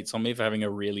hates on me for having a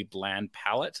really bland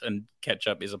palate, and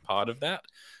ketchup is a part of that.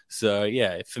 So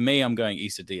yeah, for me, I'm going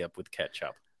Issa Diop with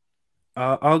ketchup.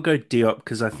 I'll go Diop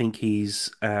because I think he's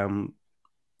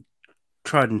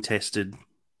tried and tested.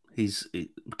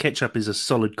 Ketchup is a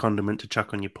solid condiment to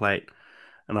chuck on your plate,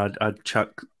 and I'd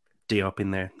chuck Diop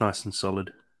in there, nice and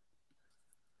solid.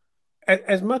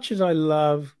 As much as I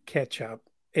love ketchup,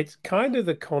 it's kind of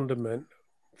the condiment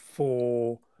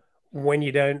for when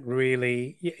you don't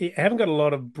really, you haven't got a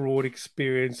lot of broad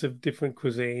experience of different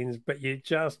cuisines, but you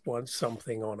just want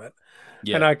something on it.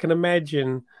 And Yeah. I can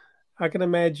imagine,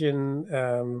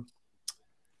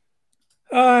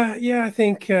 yeah, I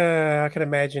think I can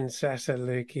imagine Sasa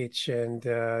Lukic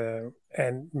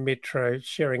and Mitro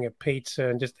sharing a pizza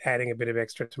and just adding a bit of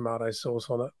extra tomato sauce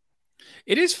on it.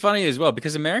 It is funny as well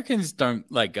because Americans don't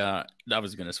like I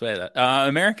was gonna swear that.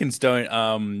 Americans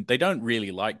don't they don't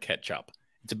really like ketchup.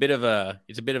 It's a bit of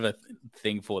a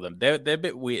thing for them. They're a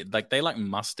bit weird. Like they like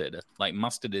mustard. Like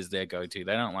mustard is their go-to.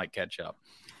 They don't like ketchup.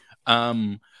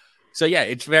 Um so yeah,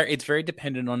 it's very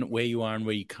dependent on where you are and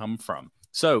where you come from.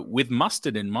 So with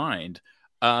mustard in mind,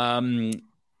 um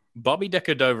Bobby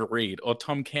Decordova Reed or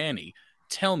Tom Canny,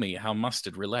 tell me how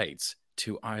mustard relates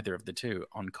to either of the two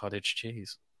on cottage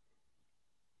cheese.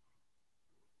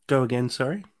 Go again,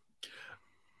 sorry.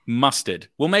 Mustard.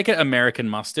 We'll make it American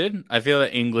mustard. I feel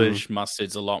that Mm. English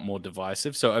mustard's a lot more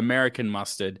divisive. So American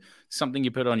mustard, something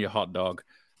you put on your hot dog.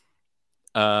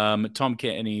 Tom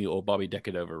Kenny or Bobby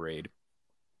Decordova Reed.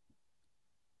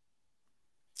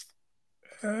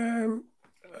 Um,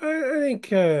 I think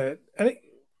so.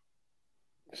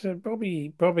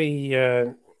 Bobby.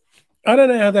 I don't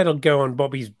know how that'll go on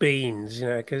Bobby's beans,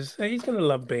 because he's going to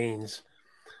love beans.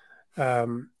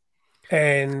 Um,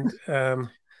 and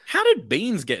How did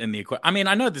beans get in the equation? I mean,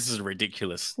 I know this is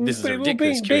ridiculous. This is a well,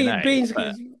 ridiculous Q and A.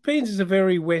 But beans is a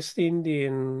very West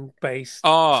Indian based sort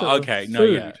oh, of okay, no,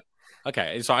 yeah, food,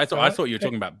 okay. So I right? thought you were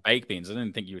talking about baked beans. I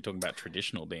didn't think you were talking about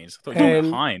traditional beans. I thought you were talking about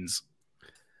And Heinz.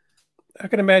 I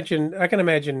can imagine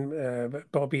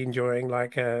Bobby enjoying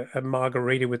like a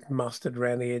margarita with mustard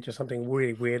around the edge or something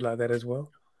really weird like that as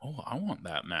well. Oh, I want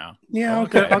that now. Yeah, Oh, I'll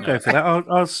go. okay, I'll no. go for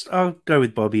that. I'll go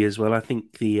with Bobby as well. I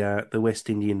think the West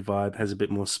Indian vibe has a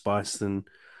bit more spice than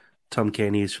Tom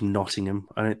Kenny is from Nottingham.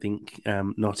 I don't think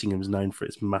Nottingham's known for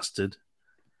its mustard.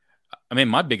 I mean,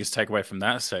 my biggest takeaway from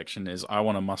that section is I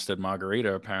want a mustard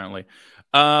margarita. Apparently,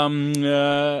 um,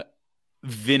 uh,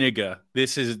 vinegar.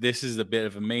 This is a bit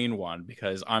of a mean one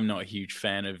because I'm not a huge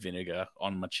fan of vinegar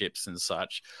on my chips and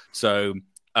such. So,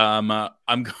 I'm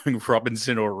going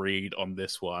Robinson or Reed on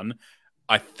this one.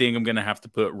 I think I'm going to have to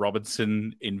put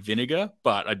Robinson in vinegar,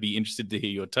 but I'd be interested to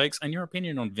hear your takes and your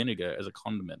opinion on vinegar as a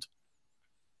condiment.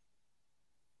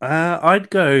 I'd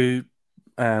go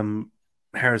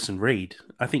Harrison Reed.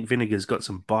 I think vinegar's got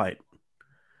some bite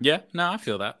Yeah, no, I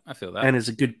feel that. I feel that. and is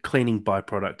a good cleaning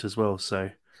byproduct as well. So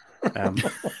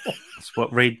that's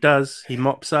what Reed does. He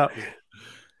mops up,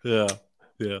 Yeah,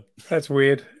 yeah. That's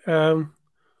weird.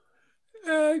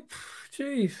 Uh,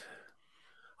 Jeez,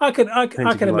 depends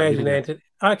I if can you like imagine vinegar.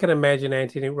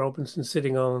 Anthony Robinson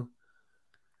sitting on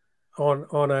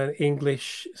an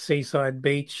English seaside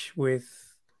beach with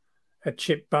a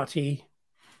chip butty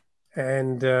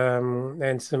and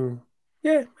some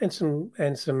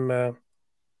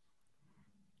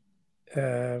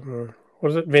what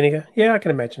is it, vinegar? Yeah, I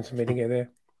can imagine some vinegar there.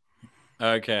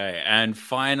 Okay, and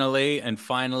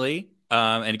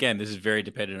again, this is very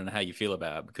dependent on how you feel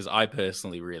about it because I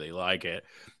personally really like it.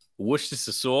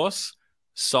 Worcestershire sauce,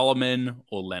 Solomon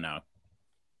or Leno.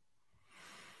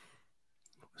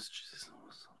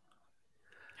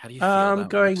 How do you feel about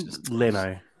Going Worcestershire sauce?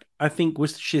 Leno. I think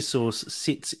Worcestershire sauce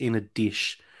sits in a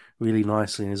dish really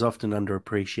nicely and is often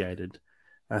underappreciated.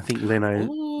 I think Leno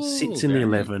Oh, sits in the very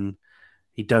nice. 11.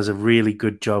 He does a really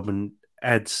good job and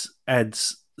adds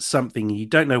something you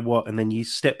don't know what, and then you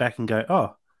step back and go,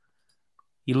 oh,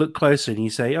 you look closer and you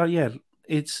say, oh yeah,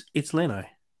 it's Leno.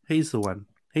 He's the one.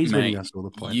 He's winning Mate, us all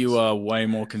the you points. are way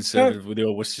more So conservative with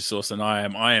your Worcester sauce than I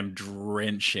am. I am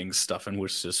drenching stuff in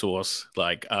Worcester sauce.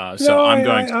 So no, I'm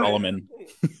going Solomon.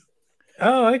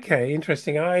 oh, okay,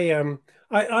 interesting.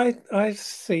 I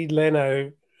see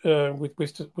Leno with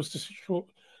Worcester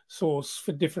sauce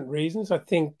for different reasons. I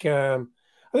think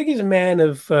he's a man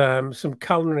of some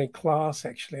culinary class.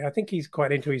 Actually, I think he's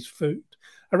quite into his food.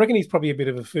 I reckon he's probably a bit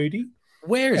of a foodie.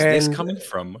 Where is this And coming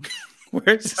from?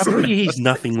 Where is I this bet coming you from? he's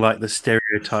nothing like the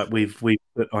stereotype we've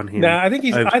put on no, him. I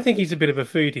think he's a bit of a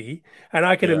foodie, and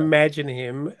I can Yeah. imagine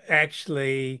him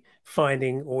actually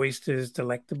finding oysters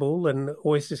delectable, and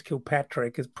oysters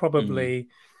Kilpatrick is Mm.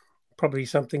 probably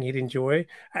something he'd enjoy.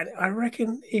 And I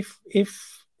reckon if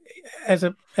as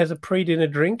a pre-dinner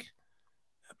drink,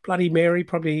 Bloody Mary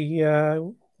probably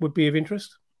would be of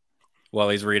interest. While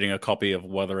he's reading a copy of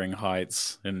Wuthering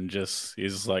Heights and just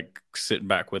is like sitting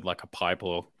back with like a pipe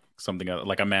or something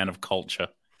like a man of culture.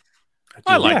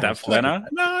 I I do like Yeah, that, like that. Flanner.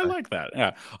 No, I like that.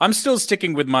 Yeah, I'm still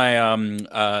sticking with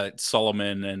my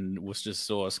Solomon and Worcester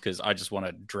sauce because I just want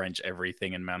to drench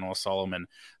everything in Manor Solomon.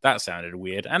 That sounded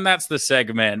weird, and that's the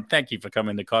segment. Thank you for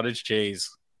coming to Cottage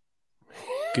Cheese.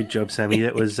 Good job, Sammy.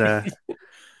 That was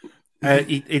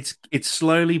it's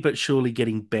slowly but surely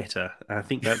getting better. I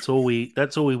think that's all we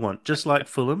want. Just like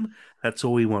Fulham, that's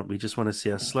all we want. We just want to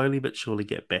see us slowly but surely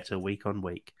get better week on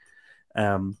week.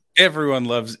 Everyone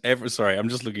loves sorry, I'm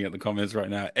just looking at the comments right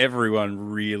now. Everyone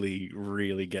really,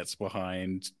 really gets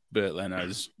behind Bert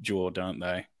Leno's jaw, don't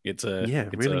they? Yeah,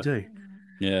 really do.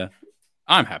 Yeah.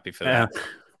 I'm happy for Uh, that.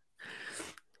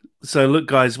 so look,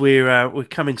 guys, we're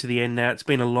coming to the end now. It's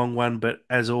been a long one, but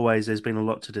as always, there's been a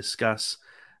lot to discuss.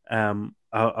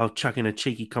 I'll chuck in a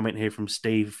cheeky comment here from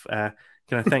Steve. Can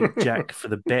I thank Jack for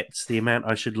the bets? The amount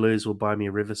I should lose will buy me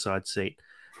a Riverside seat.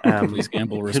 Please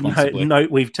gamble responsibly. No,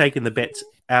 we've taken the bets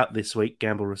out this week.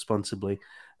 Gamble responsibly.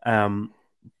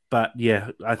 But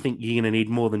yeah, I think you're going to need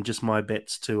more than just my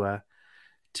bets to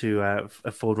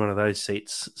afford one of those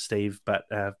seats, Steve. But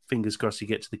fingers crossed you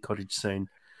get to the cottage soon.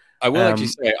 I will actually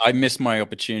say I missed my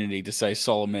opportunity to say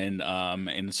Solomon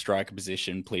in the striker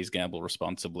position. Please gamble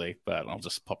responsibly, but I'll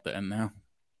just pop that in now.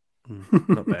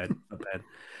 Not bad, not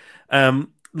bad.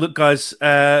 Look, guys,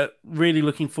 really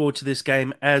looking forward to this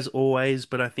game as always.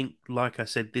 But I think, like I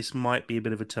said, this might be a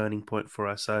bit of a turning point for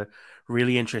us. So,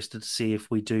 really interested to see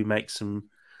if we do make some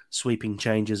sweeping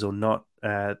changes or not.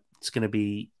 It's going to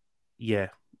be,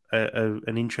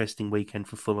 an interesting weekend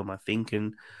for Fulham, I think,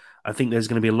 and I think there's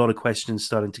going to be a lot of questions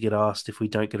starting to get asked if we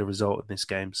don't get a result in this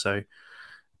game. So,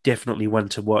 definitely one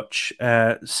to watch.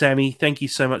 Sammy, thank you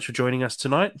so much for joining us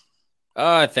tonight.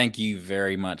 Thank you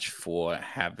very much for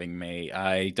having me.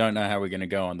 I don't know how we're going to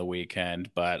go on the weekend,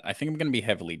 but I think I'm going to be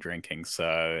heavily drinking.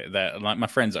 So that, like, my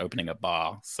friend's opening a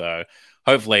bar, so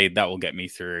hopefully that will get me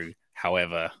through.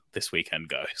 However, this weekend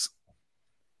goes.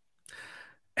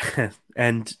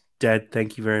 And Dad,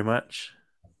 thank you very much.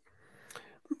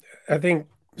 I think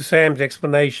Sam's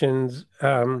explanations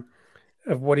of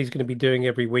what he's going to be doing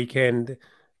every weekend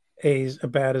is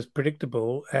about as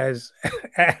predictable as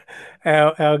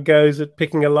our goes at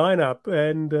picking a lineup,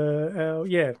 and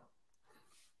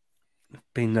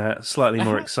Been slightly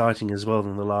more exciting as well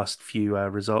than the last few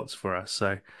results for us.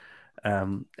 So,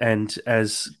 and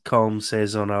as Colm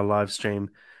says on our live stream,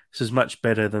 this is much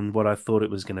better than what I thought it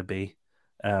was going to be.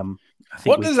 I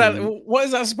think What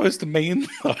is that supposed to mean?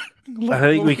 I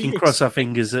think we can cross our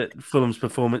fingers that Fulham's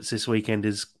performance this weekend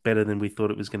is better than we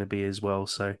thought it was going to be as well.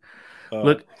 So,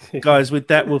 look, guys, with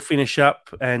that, we'll finish up.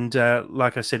 And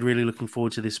like I said, really looking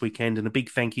forward to this weekend. And a big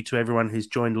thank you to everyone who's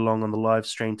joined along on the live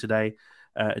stream today.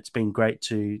 It's been great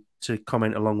to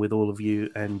comment along with all of you,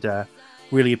 and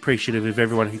really appreciative of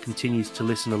everyone who continues to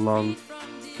listen along,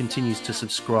 continues to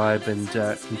subscribe, and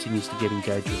continues to get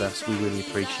engaged with us. We really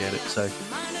appreciate it. So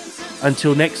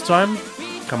until next time,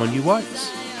 come on, you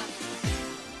Whites.